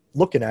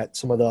looking at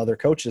some of the other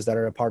coaches that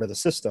are a part of the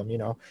system,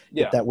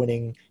 get that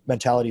winning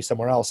mentality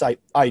somewhere else.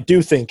 I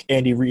do think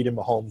Andy Reid and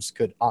Mahomes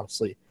could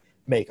honestly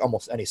make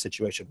almost any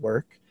situation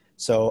work.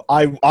 So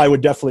I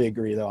would definitely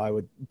agree, though. I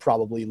would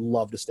probably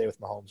love to stay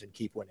with Mahomes and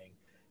keep winning.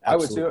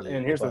 Absolutely. I would too.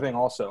 And here's the thing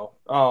also.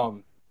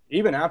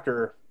 Even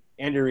after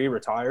Andy Reid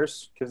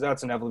retires, because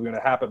that's inevitably going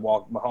to happen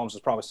while Mahomes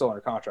is probably still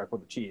under contract with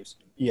the Chiefs.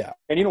 Yeah.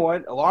 And you know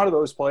what? A lot of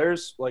those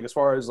players, as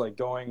far as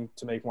going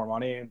to make more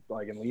money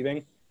and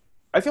leaving,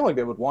 I feel like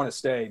they would want to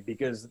stay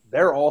because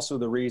they're also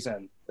the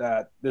reason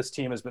that this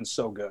team has been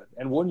so good.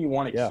 And wouldn't you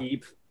want to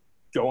keep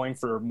going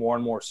for more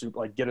and more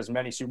get as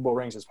many Super Bowl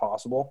rings as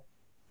possible?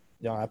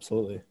 Yeah,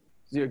 absolutely.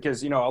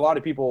 Because, a lot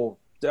of people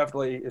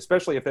definitely,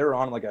 especially if they were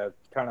on a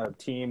kind of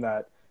team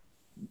that,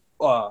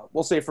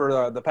 we'll say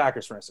for the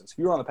Packers, for instance, if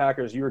you were on the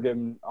Packers, you were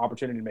given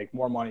opportunity to make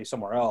more money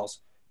somewhere else,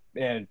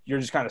 and you're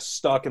just kind of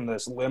stuck in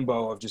this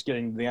limbo of just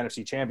getting the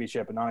NFC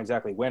Championship and not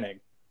exactly winning.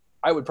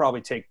 I would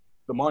probably take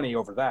the money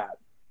over that.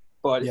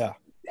 But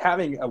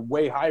having a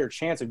way higher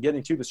chance of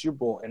getting to the Super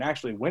Bowl and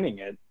actually winning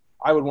it,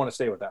 I would want to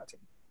stay with that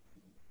team.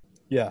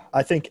 Yeah,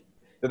 I think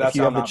if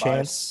you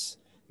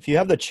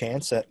have the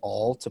chance at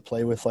all to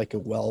play with a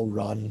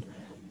well-run,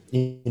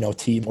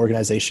 team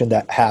organization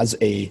that has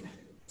a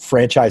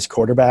franchise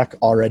quarterback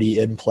already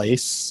in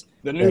place.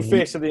 The new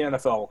face of the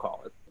NFL, we'll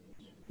call it.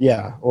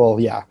 Yeah, well,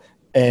 yeah.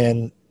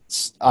 And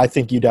I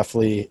think you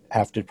definitely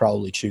have to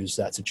probably choose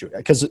that situation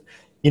because,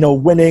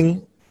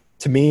 winning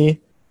to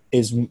me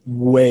is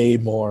way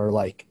more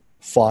like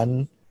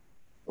fun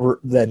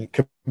than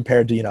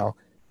compared to, you know,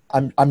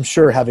 I'm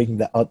sure having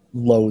the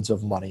loads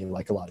of money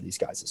like a lot of these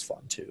guys is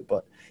fun too.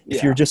 But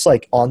if you're just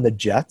like on the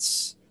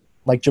Jets,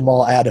 like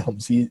Jamal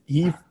Adams, he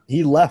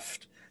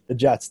left the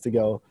Jets to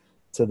go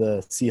to the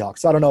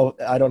Seahawks. I don't know.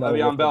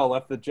 Le'Veon Bell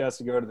left the Jets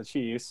to go to the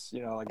Chiefs.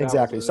 You know, like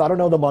exactly. So I don't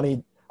know the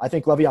money. I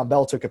think Le'Veon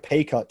Bell took a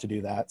pay cut to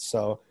do that.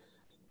 So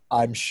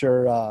I'm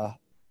sure.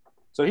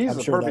 So he's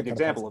the perfect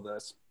example of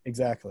this.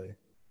 Exactly.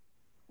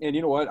 And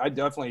you know what? I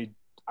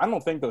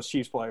don't think those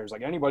Chiefs players,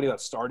 like anybody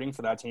that's starting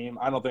for that team,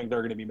 I don't think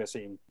they're going to be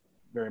missing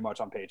very much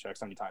on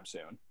paychecks anytime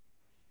soon.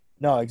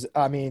 No,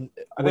 I mean,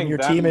 when your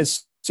team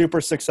is super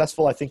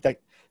successful, I think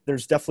that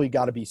there's definitely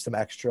got to be some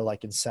extra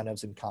like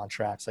incentives and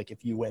contracts. Like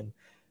if you win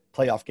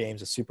playoff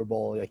games, a Super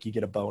Bowl, like you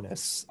get a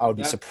bonus. I would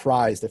be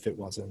surprised if there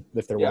wasn't.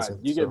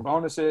 You get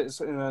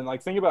bonuses, and then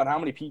like think about how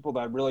many people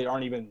that really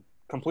aren't even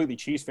completely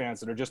Chiefs fans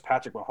that are just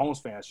Patrick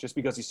Mahomes fans, just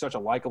because he's such a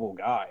likable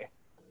guy.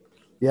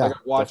 Yeah,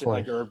 like watching,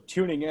 like or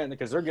tuning in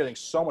because they're getting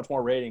so much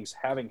more ratings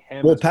having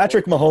him. Well,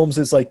 Patrick Mahomes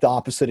is like the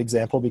opposite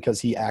example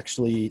because he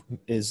actually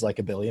is like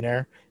a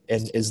billionaire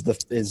and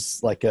is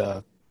like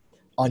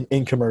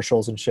in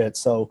commercials and shit.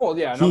 So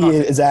he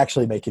is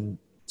actually making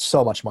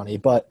so much money.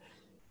 But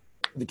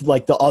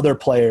like the other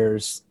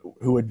players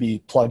who would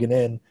be plugging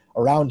in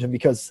around him,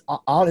 because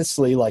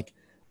honestly, like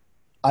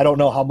I don't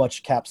know how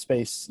much cap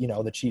space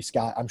the Chiefs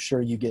got. I'm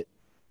sure you get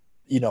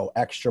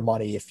extra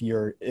money if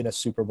you're in a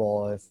Super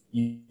Bowl,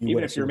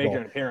 even if you're making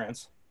an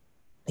appearance.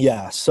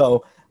 Yeah,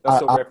 so that's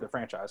still great for the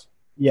franchise.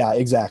 Yeah,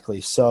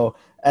 exactly. So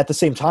at the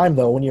same time,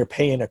 though, when you're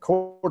paying a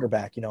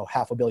quarterback,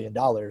 $500 million,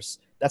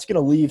 that's going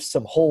to leave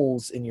some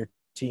holes in your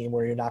team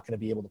where you're not going to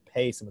be able to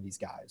pay some of these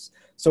guys.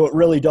 So it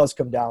really does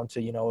come down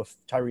to, if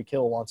Tyreek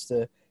Hill wants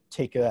to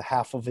take a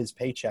half of his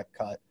paycheck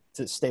cut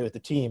to stay with the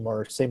team,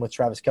 or same with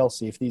Travis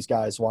Kelce, if these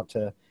guys want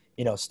to,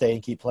 stay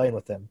and keep playing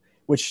with him,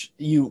 which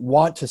you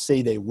want to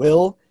say they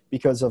will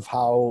because of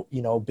how,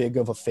 big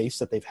of a face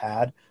that they've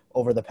had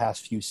over the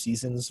past few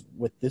seasons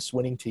with this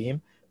winning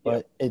team.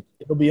 But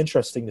it'll be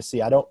interesting to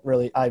see. I don't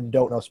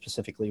know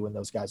specifically when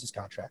those guys'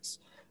 contracts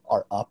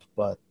are up,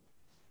 but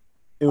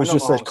it was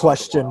just a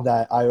question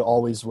that I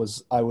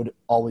would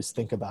always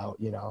think about,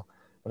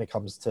 when it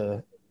comes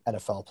to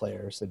NFL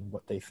players and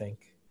what they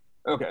think.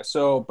 Okay.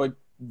 So, but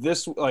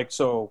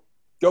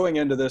going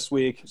into this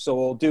week, so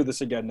we'll do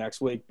this again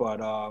next week,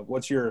 but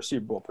what's your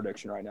Super Bowl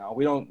prediction right now?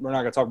 We're not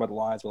going to talk about the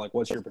lines, but like,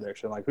 what's your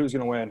prediction? Like, who's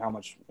going to win, how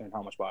much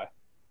by?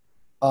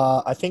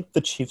 I think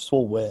the Chiefs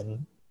will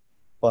win,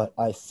 but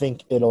I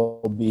think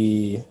it'll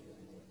be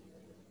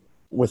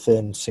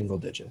within single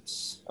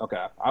digits.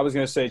 Okay. I was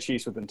going to say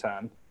Chiefs within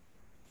 10.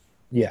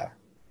 Yeah.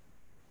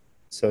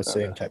 So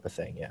same type of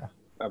thing, yeah.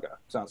 Okay,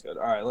 sounds good.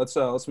 All right, let's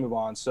move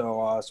on. So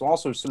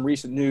also some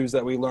recent news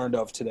that we learned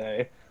of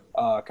today.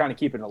 Kind of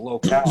keeping it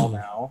locale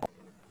now.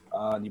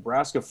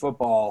 Nebraska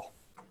football,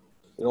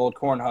 the old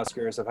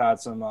Cornhuskers have had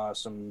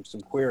some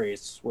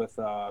queries with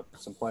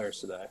some players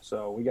today.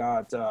 So we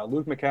got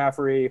Luke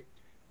McCaffrey,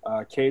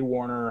 Cade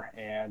Warner,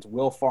 and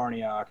Will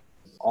Farniok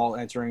all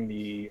entering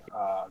the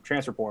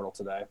transfer portal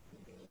today.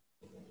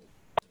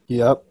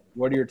 Yep.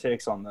 What are your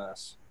takes on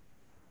this?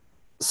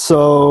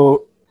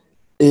 So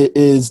it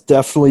is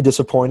definitely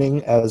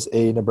disappointing as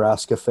a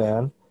Nebraska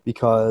fan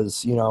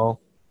because,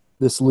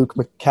 this Luke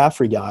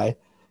McCaffrey guy,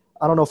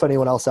 I don't know if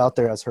anyone else out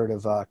there has heard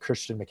of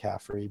Christian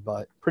McCaffrey,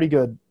 but pretty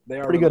good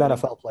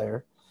NFL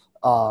player.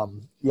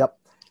 Yep.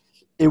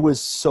 It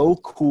was so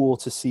cool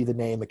to see the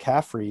name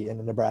McCaffrey in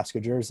the Nebraska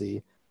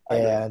jersey.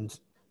 And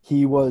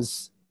he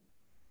was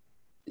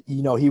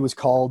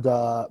called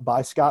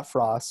by Scott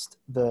Frost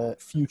the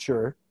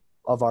future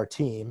of our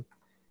team.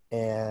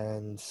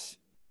 And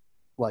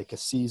like a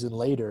season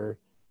later,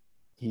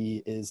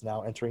 he is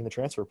now entering the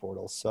transfer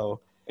portal.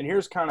 So, and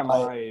here's kind of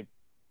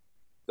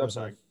I'm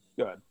sorry.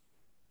 Go ahead.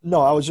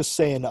 No, I was just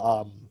saying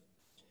a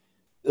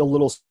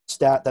little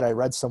stat that I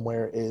read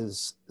somewhere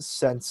is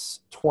since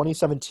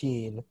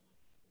 2017,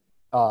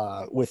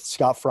 with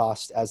Scott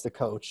Frost as the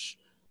coach,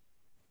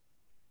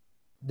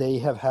 they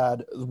have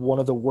had one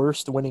of the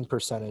worst winning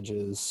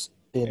percentages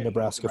in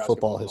Nebraska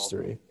football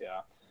history.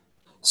 Yeah.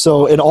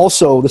 So, and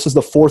also, this is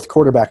the fourth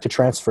quarterback to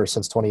transfer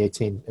since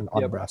 2018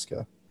 on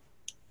Nebraska.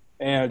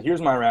 And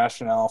here's my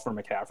rationale for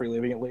McCaffrey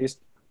leaving, at least.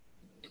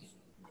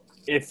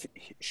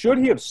 Should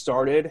he have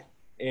started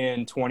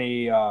in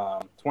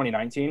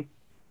 2019,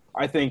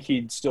 I think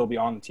he'd still be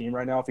on the team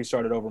right now if he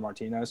started over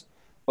Martinez.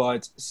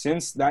 But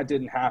since that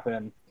didn't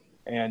happen,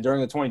 and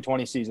during the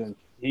 2020 season,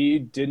 he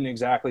didn't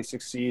exactly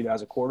succeed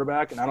as a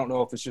quarterback. And I don't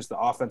know if it's just the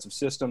offensive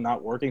system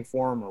not working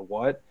for him or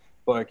what.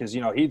 But because,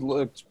 he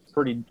looked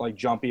pretty,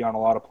 jumpy on a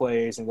lot of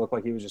plays and looked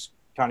like he was just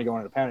kind of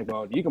going into panic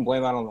mode. You can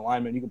blame that on the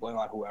lineman. You can blame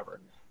that on whoever.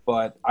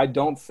 But I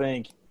don't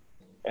think,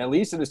 at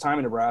least at his time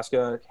in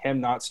Nebraska, him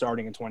not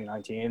starting in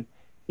 2019,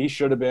 he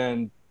should have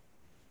been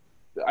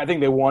 – I think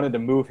they wanted to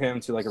move him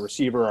to, a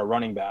receiver or a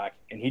running back,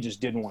 and he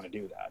just didn't want to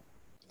do that.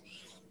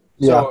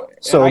 Yeah,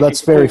 so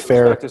that's very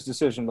fair. I respect his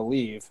decision to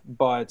leave.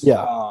 But,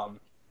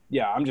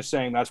 I'm just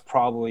saying that's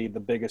probably the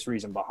biggest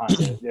reason behind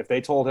it. If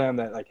they told him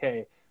that, like,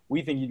 hey,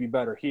 we think you'd be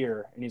better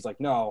here, and he's like,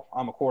 no,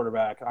 I'm a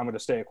quarterback. I'm going to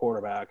stay a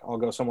quarterback. I'll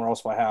go somewhere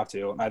else if I have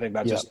to. And I think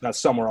that's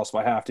somewhere else if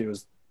I have to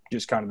is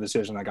just kind of the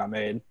decision that got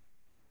made.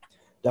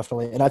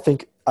 Definitely. And I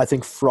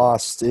think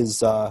Frost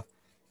is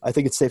I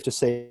think it's safe to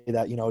say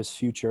that, his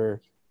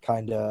future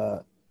kind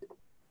of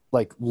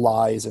like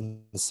lies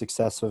in the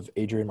success of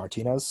Adrian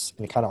Martinez,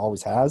 and it kind of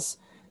always has.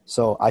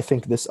 So I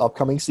think this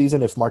upcoming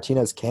season, if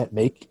Martinez can't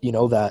make,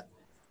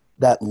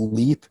 that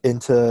leap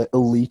into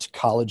elite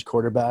college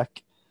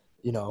quarterback,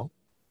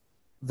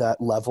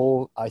 that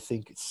level, I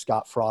think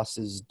Scott Frost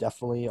is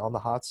definitely on the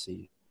hot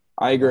seat.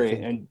 I agree.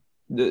 And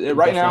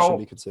right now should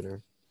be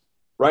considered.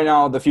 Right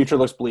now, the future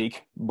looks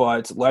bleak,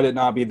 but let it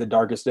not be the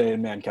darkest day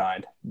in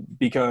mankind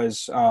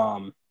because,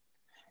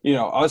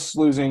 us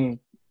losing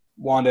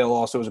Wandale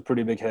also was a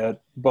pretty big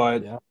hit.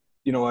 But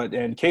you know what?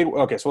 And Cade –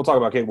 okay, so we'll talk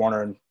about Cade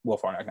Warner and Will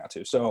Farnack now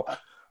too. So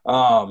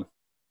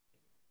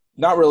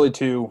not really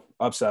too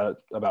upset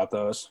about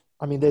those.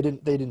 I mean, they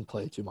didn't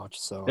play too much.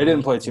 So they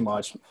didn't play too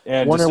much.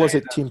 And Warner was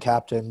a team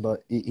captain,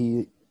 but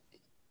he's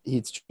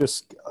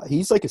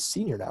like a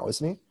senior now,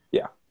 isn't he?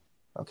 Yeah.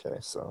 Okay,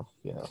 so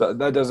yeah. So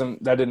that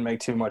didn't make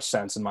too much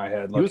sense in my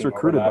head. He was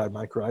recruited by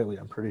Mike Riley,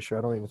 I'm pretty sure.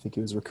 I don't even think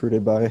he was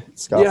recruited by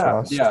Scott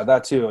Frost. Yeah,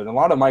 that too. And a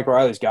lot of Mike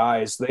Riley's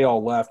guys, they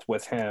all left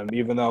with him,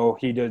 even though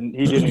he didn't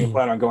even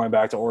plan on going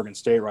back to Oregon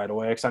State right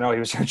away. Because I know he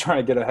was trying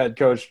to get a head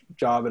coach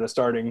job at a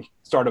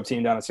startup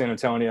team down in San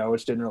Antonio,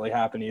 which didn't really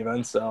happen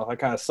even. So that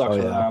kind of sucks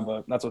for them.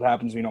 But that's what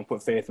happens when you don't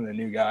put faith in the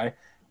new guy.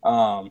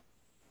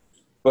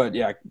 But,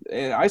 yeah,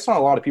 I saw a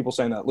lot of people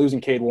saying that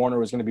losing Cade Warner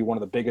was going to be one of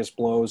the biggest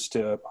blows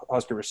to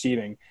Husker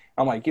receiving.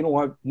 I'm like, you know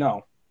what?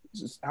 No.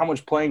 How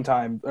much playing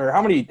time or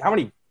how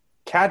many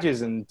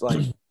catches and,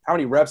 like, how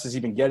many reps has he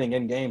been getting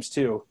in games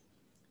too?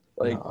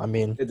 Like, no, I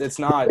mean, it's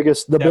not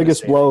the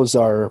biggest blows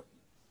are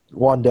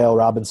Wandale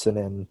Robinson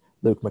and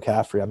Luke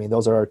McCaffrey. I mean,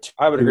 those are our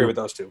I would agree with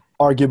those two.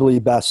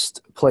 Arguably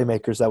best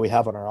playmakers that we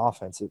have on our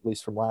offense, at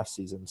least from last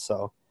season.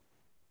 So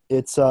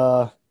it's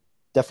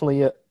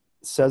definitely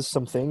says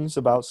some things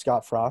about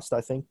Scott Frost,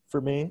 I think, for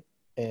me.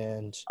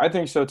 And I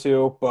think so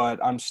too, but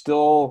I'm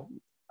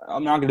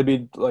not going to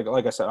be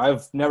like I said,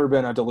 I've never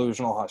been a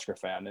delusional Husker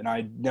fan, and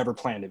I never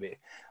plan to be.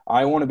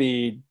 I want to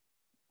be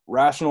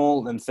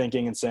rational and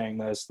thinking and saying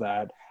this,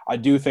 that I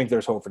do think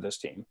there's hope for this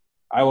team.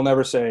 I will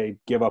never say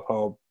give up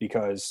hope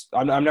because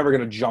I'm never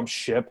going to jump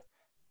ship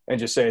and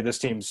just say this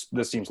team's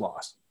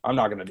lost. I'm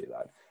not going to do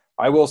that.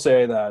 I will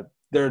say that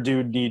there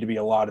do need to be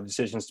a lot of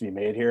decisions to be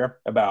made here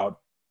about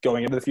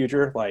going into the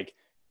future. Like,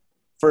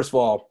 first of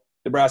all,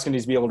 Nebraska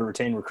needs to be able to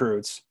retain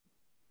recruits.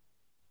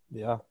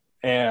 Yeah.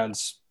 And,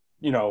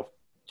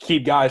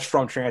 keep guys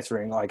from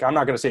transferring. Like, I'm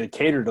not going to say to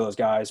cater to those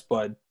guys,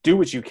 but do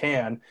what you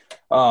can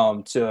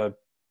to,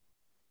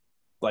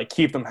 like,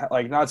 keep them –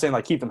 like, not saying,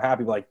 like, keep them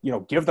happy, but,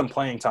 like, give them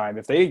playing time.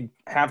 If they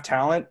have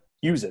talent,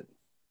 use it.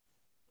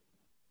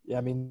 Yeah,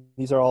 I mean,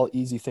 these are all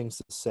easy things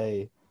to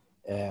say.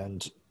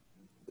 And,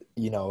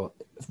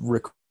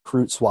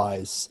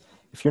 recruits-wise –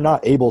 if you're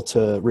not able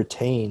to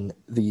retain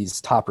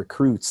these top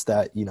recruits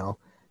that,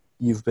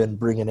 you've been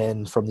bringing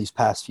in from these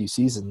past few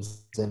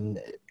seasons, then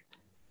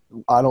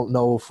I don't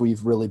know if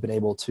we've really been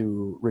able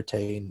to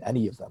retain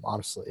any of them,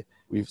 honestly.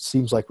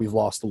 Seems like we've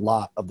lost a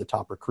lot of the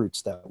top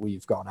recruits that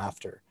we've gone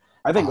after.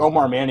 I think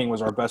Omar Manning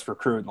was our best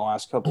recruit in the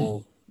last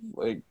couple,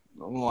 in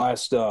the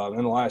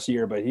last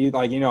year, but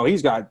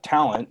he's got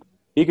talent.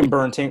 He can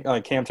burn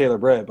like Cam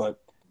Taylor-Britt, but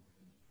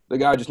the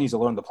guy just needs to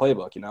learn the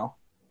playbook,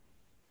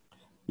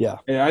 Yeah,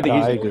 and I think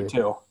he's good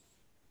too.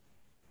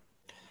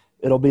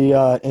 It'll be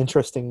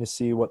interesting to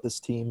see what this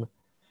team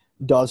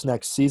does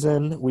next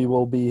season. We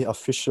will be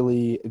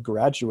officially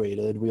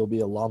graduated. We'll be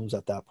alums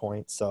at that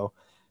point, so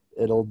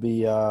it'll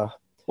be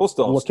we'll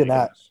still looking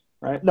at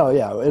right. No,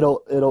 yeah,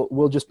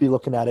 we'll just be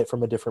looking at it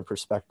from a different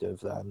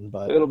perspective then.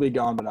 But it'll be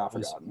gone but not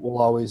forgotten. We'll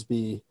always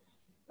be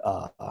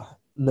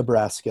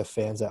Nebraska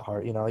fans at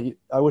heart.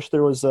 I wish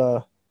there was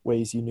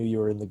ways you knew you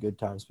were in the good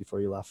times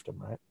before you left them,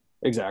 right?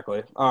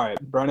 Exactly. All right,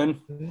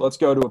 Brennan, let's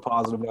go to a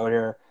positive note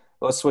here.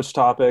 Let's switch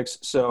topics.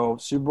 So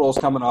Super Bowl's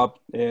coming up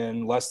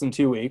in less than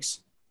 2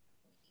 weeks.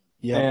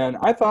 Yeah. And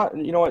I thought,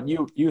 you know what,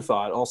 you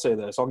thought, I'll say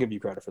this, I'll give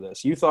you credit for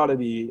this. You thought it'd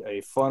be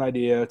a fun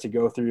idea to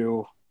go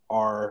through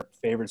our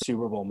favorite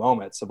Super Bowl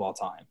moments of all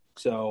time.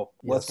 So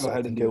let's go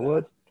ahead and do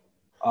it.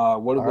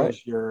 What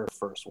was your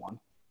first one?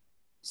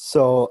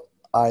 So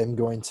I'm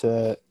going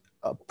to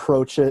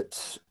approach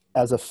it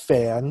as a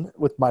fan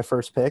with my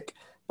first pick.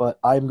 But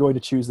I'm going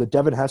to choose the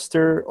Devin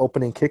Hester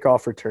opening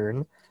kickoff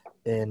return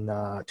in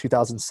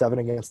 2007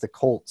 against the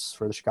Colts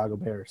for the Chicago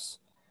Bears.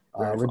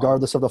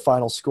 Regardless of the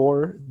final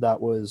score, that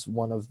was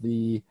one of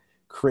the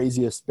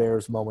craziest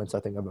Bears moments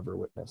I think I've ever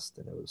witnessed,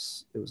 and it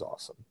was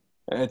awesome.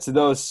 And to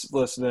those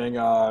listening,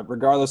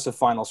 regardless of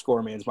final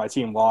score means my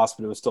team lost,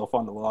 but it was still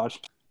fun to watch.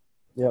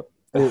 Yep,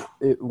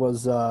 it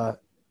was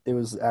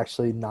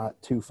actually not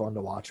too fun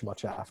to watch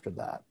much after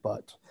that,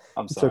 but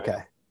it's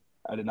okay.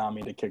 I did not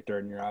mean to kick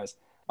dirt in your eyes.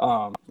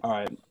 All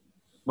right.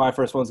 My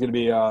first one's going to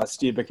be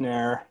Steve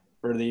McNair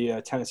for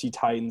the Tennessee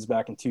Titans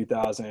back in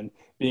 2000,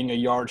 being a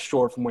yard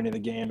short from winning the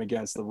game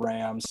against the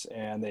Rams,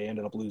 and they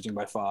ended up losing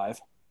by 5.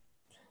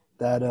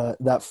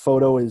 That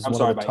photo is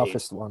one of the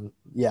toughest 8. one.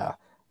 Yeah,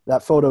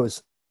 that photo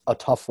is a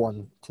tough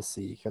one to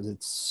see because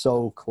it's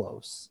so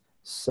close.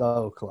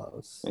 So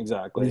close.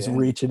 Exactly. He's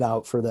reaching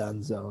out for the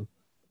end zone.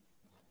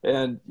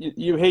 And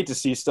you hate to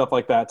see stuff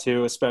like that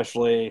too,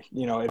 especially,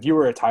 if you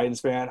were a Titans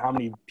fan, how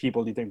many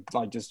people do you think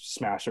like just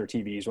smashed their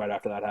TVs right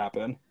after that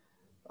happened?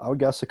 I would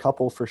guess a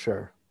couple for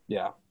sure.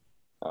 Yeah.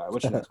 All right,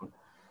 what's your next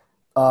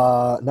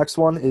one? Next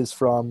one is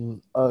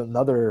from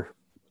another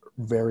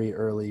very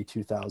early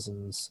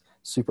 2000s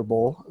Super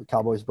Bowl,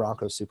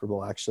 Cowboys-Broncos Super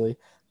Bowl, actually.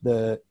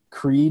 The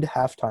Creed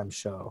halftime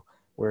show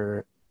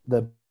where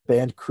the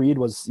band Creed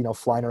was,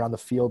 flying around the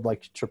field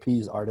like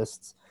trapeze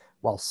artists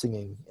while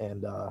singing.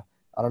 And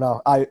I don't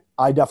know. I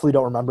definitely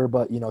don't remember,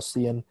 but,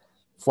 seeing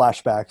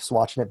flashbacks,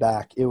 watching it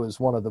back, it was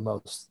one of the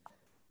most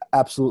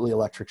absolutely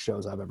electric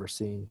shows I've ever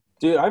seen.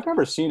 Dude, I've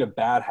never seen a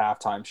bad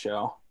halftime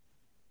show.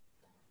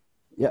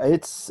 Yeah,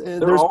 there's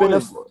been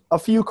a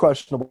few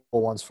questionable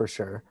ones for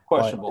sure.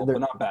 Questionable, but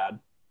not bad.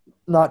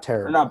 Not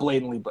terrible. Or not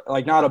blatantly,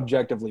 like not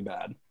objectively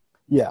bad.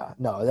 Yeah,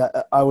 no,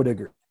 that I would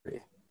agree.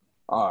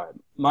 All right,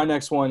 my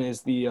next one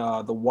is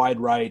the wide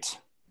right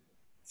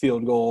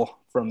field goal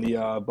from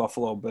the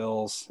Buffalo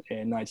Bills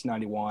in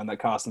 1991 that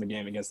cost them a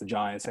game against the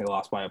Giants. They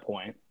lost by a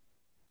point.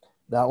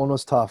 That one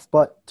was tough,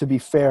 but to be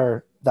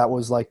fair, that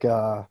was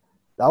a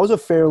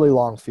fairly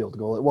long field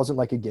goal. It wasn't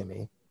like a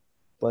gimme,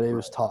 but it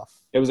was tough.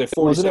 It was a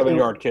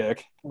 47-yard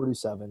kick.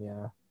 47,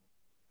 yeah.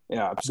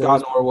 Yeah,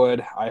 Scott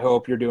Norwood, I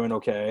hope you're doing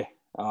okay.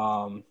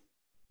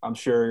 I'm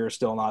sure you're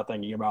still not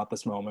thinking about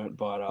this moment,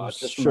 but I'm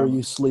sure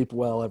you sleep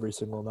well every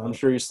single night. I'm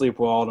sure you sleep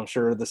well, and I'm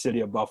sure the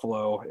city of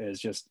Buffalo is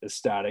just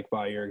ecstatic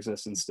by your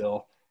existence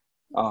still.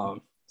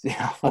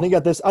 Yeah. I think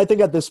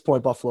at this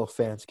point, Buffalo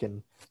fans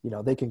can,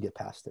 they can get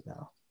past it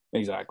now.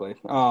 Exactly.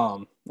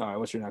 All right,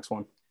 what's your next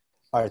one?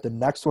 All right, the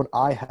next one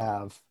I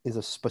have is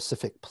a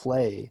specific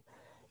play,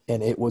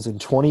 and it was in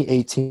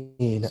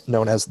 2018,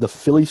 known as the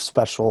Philly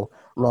Special,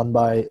 run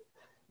by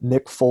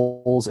Nick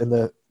Foles in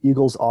the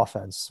Eagles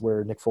offense,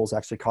 where Nick Foles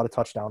actually caught a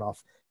touchdown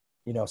off,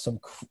 some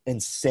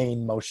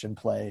insane motion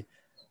play.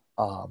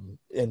 And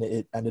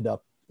it ended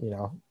up,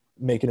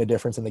 making a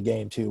difference in the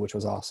game too, which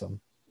was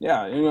awesome.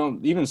 Yeah,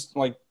 even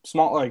like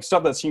small, like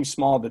stuff that seems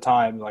small at the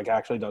time, like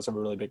actually does have a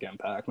really big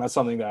impact. And that's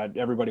something that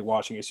everybody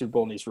watching a Super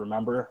Bowl needs to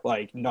remember.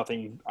 Like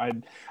nothing,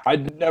 I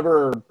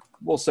never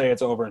will say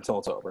it's over until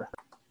it's over.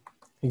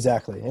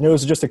 Exactly. And it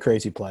was just a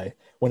crazy play.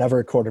 Whenever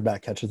a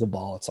quarterback catches the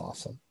ball, it's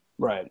awesome.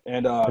 Right.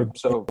 And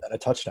so a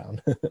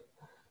touchdown.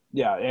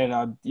 Yeah.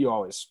 And you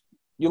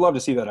love to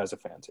see that as a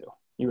fan too.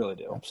 You really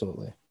do.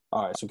 Absolutely.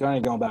 All right. So kind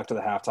of going back to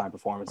the halftime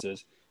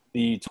performances,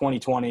 the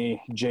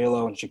 2020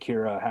 J-Lo and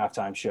Shakira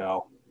halftime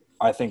show,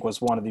 I think was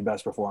one of the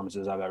best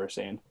performances I've ever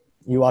seen.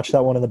 You watched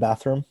that one in the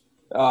bathroom?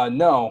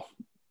 No,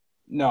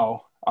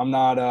 I'm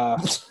not.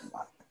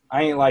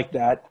 I ain't like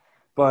that.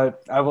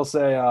 But I will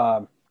say,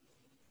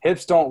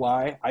 hips don't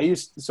lie.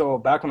 So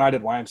back when I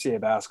did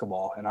YMCA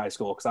basketball in high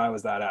school, because I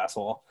was that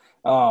asshole.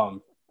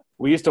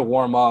 We used to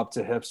warm up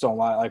to Hips Don't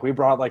Lie. Like we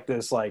brought like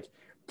this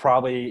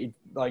probably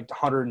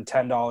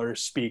 $110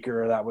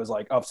 speaker that was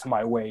like up to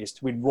my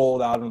waist. We'd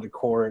roll it out into the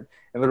court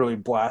and literally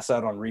blast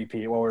that on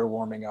repeat while we were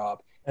warming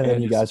up. And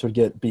then you guys would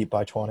get beat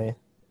by 20.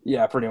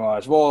 Yeah, pretty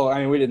much. Well, I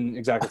mean, we didn't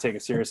exactly take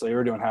it seriously. We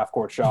were doing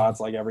half-court shots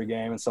like every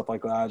game and stuff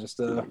like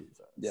that.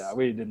 Yeah,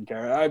 we didn't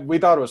care. We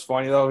thought it was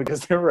funny though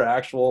because there were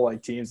actual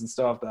like teams and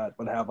stuff that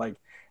would have like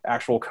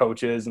actual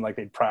coaches and like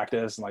they'd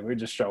practice and like we'd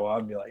just show up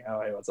and be like,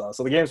 oh hey, what's up?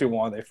 So the games we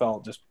won, they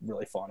felt just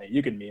really funny.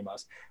 You can meme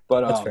us,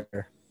 but that's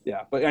fair.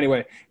 Yeah, but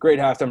anyway, great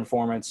halftime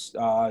performance.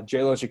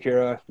 J-Lo,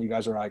 Shakira, you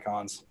guys are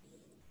icons.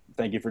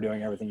 Thank you for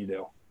doing everything you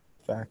do.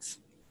 Facts.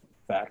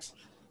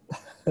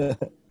 All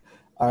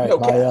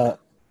right,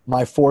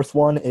 my fourth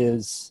one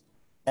is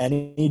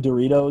any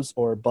Doritos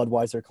or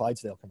Budweiser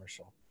Clydesdale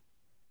commercial.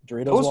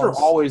 Those are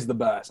always the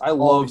best. I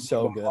love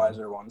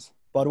Budweiser ones.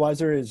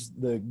 Budweiser is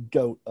the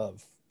GOAT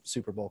of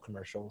Super Bowl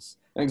commercials.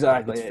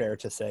 Exactly. It's fair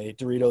to say.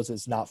 Doritos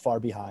is not far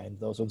behind.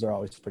 Those ones are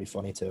always pretty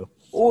funny too.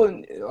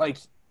 Well, like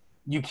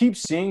you keep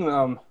seeing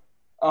them.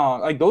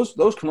 Like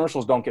those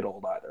commercials don't get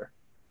old either.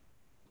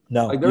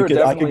 No, like,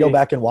 I could go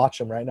back and watch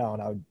them right now,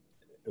 and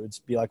it would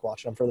be like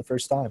watching them for the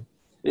first time.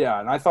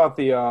 Yeah, and I thought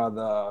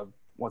the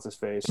what's his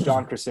face,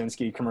 John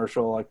Krasinski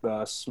commercial, like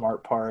the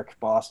Smart Park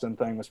Boston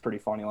thing, was pretty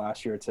funny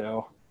last year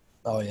too.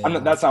 Oh yeah,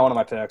 that's not one of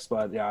my picks,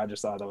 but yeah, I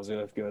just thought that was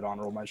a good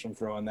honorable mention to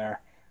throw in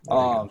there.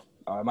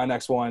 My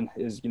next one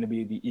is going to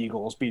be the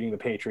Eagles beating the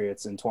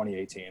Patriots in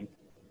 2018.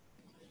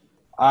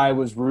 I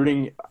was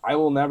rooting. I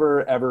will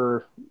never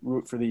ever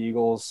root for the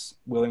Eagles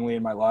willingly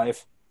in my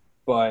life,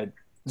 but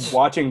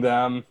watching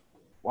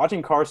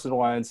Carson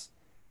Wentz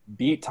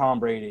beat Tom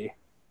Brady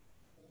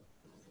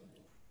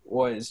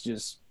was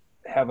just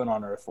heaven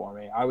on earth for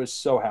me. I was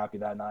so happy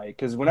that night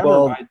because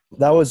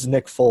that was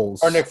Nick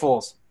Foles. Or Nick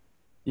Foles.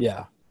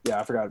 Yeah. Yeah,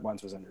 I forgot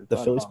Wentz was injured.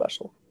 Philly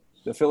special.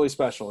 The Philly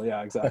special,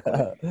 yeah,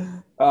 exactly.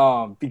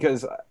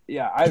 Because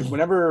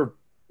whenever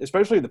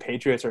especially the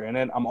Patriots are in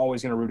it, I'm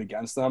always going to root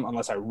against them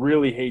unless I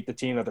really hate the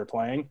team that they're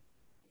playing.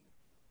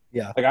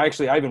 Yeah. Like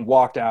I even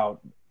walked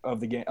out of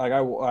the game. Like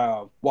I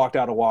walked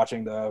out of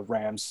watching the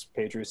Rams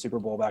Patriots Super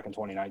Bowl back in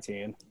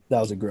 2019. That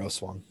was a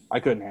gross one. I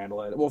couldn't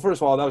handle it. Well,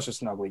 first of all, that was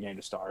just an ugly game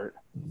to start.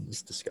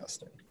 It's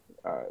disgusting.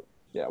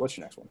 Yeah. What's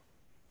your next one?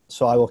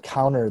 So I will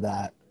counter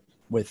that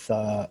with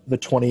the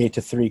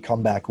 28-3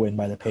 comeback win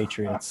by the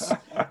Patriots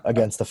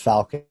against the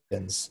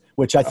Falcons,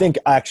 which I think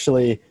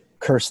actually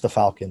cursed the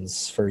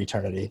Falcons for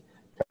eternity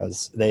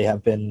because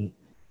they've been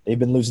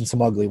losing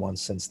some ugly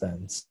ones since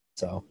then.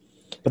 So,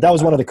 but that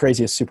was one of the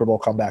craziest Super Bowl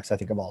comebacks I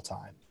think of all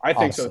time. I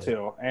think so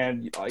too,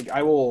 and like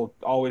I will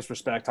always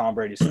respect Tom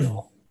Brady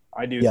still.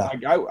 I do. Yeah.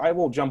 I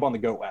will jump on the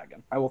GOAT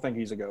wagon. I will think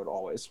he's a GOAT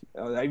always,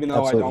 even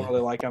though Absolutely. I don't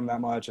really like him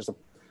that much.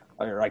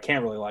 Or I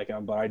can't really like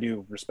him, but I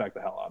do respect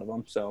the hell out of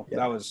him. So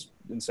that was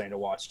insane to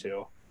watch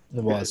too.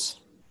 It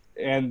was.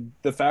 And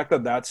the fact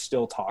that that's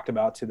still talked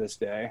about to this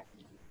day.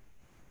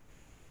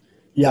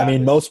 Yeah, I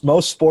mean,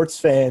 most sports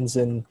fans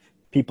and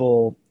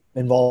people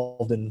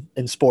involved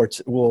in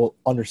sports will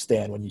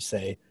understand when you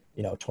say,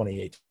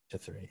 28-3.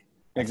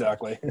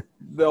 Exactly.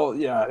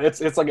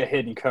 It's like a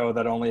hidden code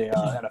that only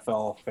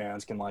NFL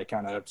fans can like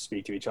kind of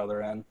speak to each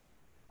other in.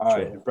 All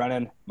right,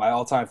 Brennan, my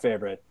all-time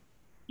favorite.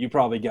 You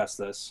probably guessed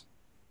this.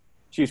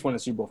 Chiefs win the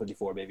Super Bowl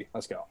 54, baby.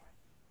 Let's go.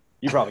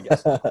 You probably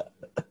guessed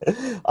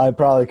it. I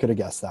probably could have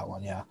guessed that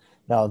one, yeah.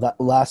 No,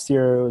 that last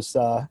year it was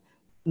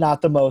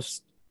not the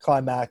most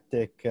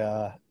climactic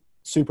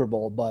Super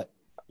Bowl, but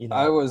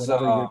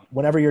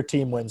whenever your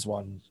team wins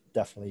one,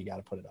 definitely you got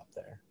to put it up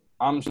there.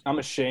 I'm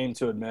ashamed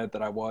to admit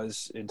that I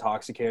was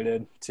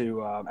intoxicated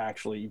to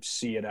actually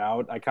see it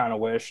out. I kind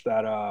of wish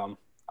that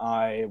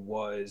I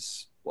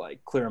was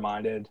like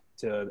clear-minded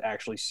to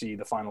actually see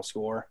the final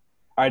score.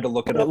 I had to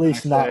look it up. At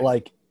least not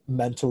like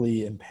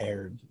mentally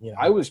impaired.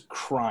 I was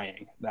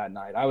crying that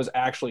night. I was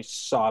actually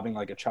sobbing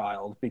like a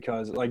child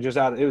because like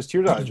it was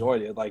tears out of joy,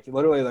 dude. Like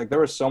literally, like there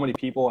were so many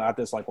people at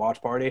this like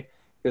watch party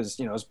because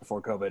it was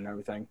before COVID and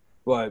everything,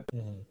 but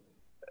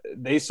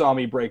they saw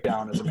me break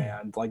down as a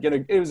man. Like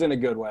it was in a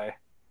good way.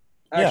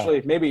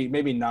 Actually,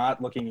 maybe not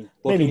looking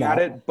at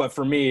it, but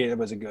for me it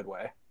was a good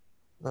way.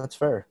 That's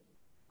fair.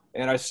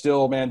 And I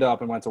still manned up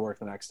and went to work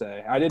the next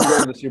day. I didn't go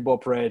to the Super Bowl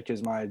parade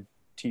because my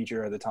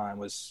teacher at the time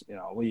was,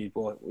 we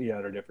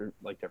had our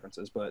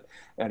differences, but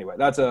anyway,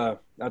 that's a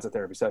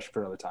therapy session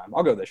for another time.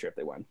 I'll go this year if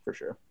they win for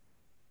sure.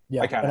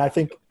 Yeah, I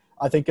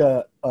think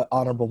a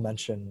honorable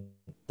mention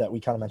that we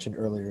kind of mentioned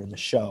earlier in the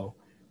show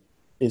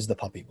is the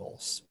Puppy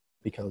Bowls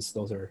because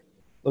those are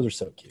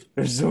so cute.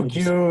 They're so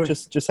cute.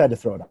 Just had to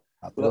throw it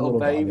out. Little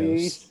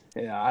babies.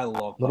 Doggos. Yeah, I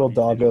love little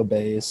doggo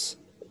bays.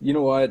 You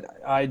know what?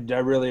 I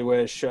really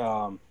wish.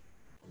 I'm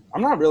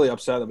not really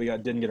upset that we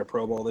didn't get a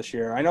Pro Bowl this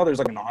year. I know there's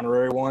like an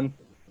honorary one,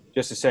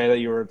 just to say that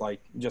you were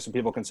like, just so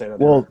people can say that.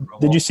 Well,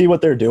 did you see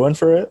what they're doing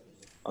for it?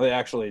 Are they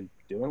actually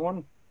doing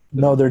one?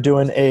 No, they're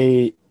doing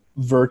a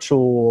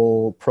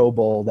virtual Pro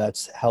Bowl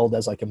that's held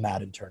as like a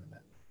Madden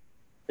tournament.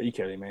 Are you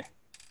kidding me?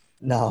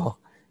 No.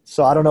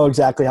 So I don't know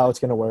exactly how it's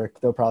going to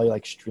work. They'll probably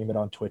like stream it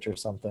on Twitch or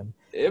something.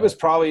 It was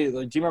probably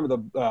like, do you remember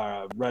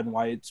the red and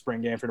white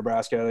spring game for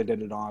Nebraska? They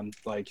did it on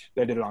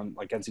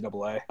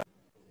NCAA.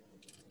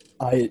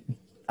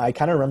 I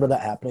kind of remember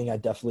that happening. I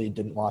definitely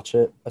didn't watch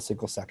it a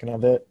single second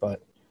of it,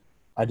 but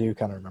I do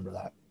kind of remember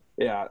that.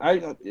 Yeah,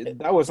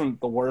 that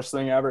wasn't the worst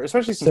thing ever,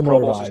 especially since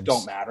Pro Bowls just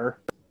don't matter.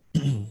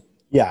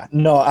 Yeah,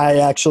 no,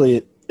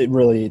 it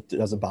really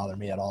doesn't bother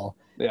me at all.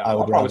 Yeah, I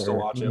would probably still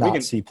watch it.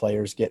 Not see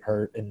players get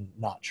hurt and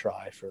not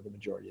try for the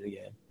majority of the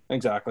game.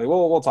 Exactly.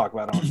 We'll talk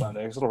about it on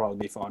Sunday because it'll probably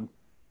be fun.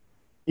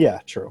 Yeah,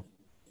 true.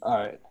 All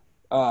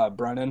right,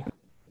 Brennan.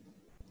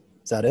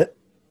 Is that it?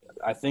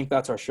 I think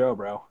that's our show,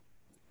 bro.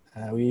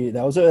 That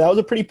was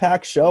a pretty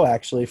packed show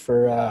actually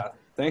for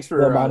thanks for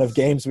the amount of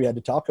games we had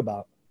to talk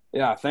about.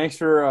 Yeah, thanks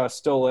for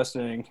still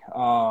listening.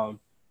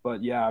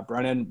 But yeah,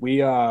 Brennan,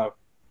 we're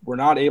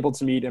not able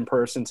to meet in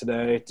person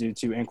today due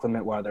to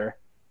inclement weather.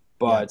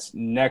 But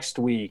next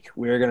week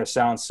we're gonna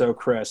sound so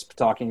crisp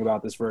talking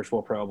about this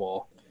virtual Pro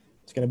Bowl.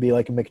 It's gonna be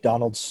like a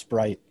McDonald's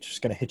Sprite,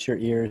 just gonna hit your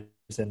ears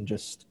and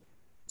just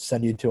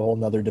send you to a whole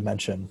nother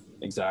dimension.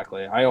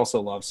 Exactly. I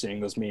also love seeing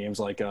those memes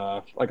like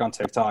on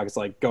TikTok. It's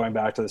like going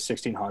back to the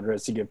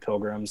 1600s to give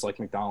pilgrims like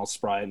McDonald's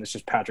Sprite, and it's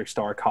just Patrick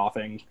Starr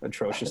coughing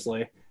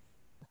atrociously.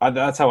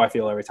 That's how I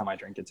feel every time I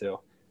drink it too.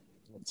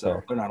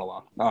 So they're not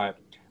alone. All right.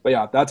 But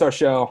yeah, that's our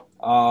show.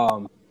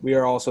 We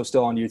are also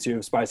still on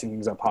YouTube, Spicing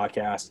Things Up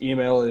Podcast.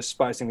 Email is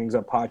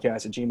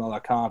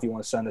spicingthingsuppodcast@gmail.com if you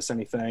want to send us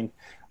anything.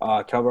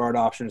 Cover art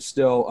option is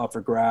still up for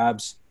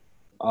grabs.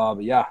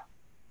 But yeah,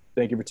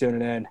 thank you for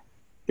tuning in.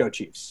 Go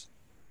Chiefs.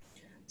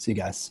 See you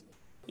guys.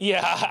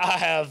 Yeah, I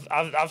have.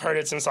 I've heard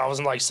it since I was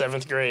in like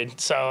 7th grade.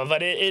 So,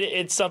 but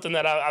it's something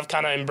that I've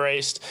kind of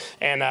embraced.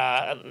 And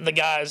the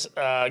guys,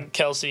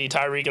 Kelsey,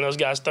 Tyreek, and those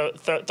guys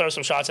throw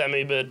some shots at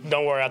me, but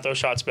don't worry, I throw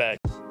shots back.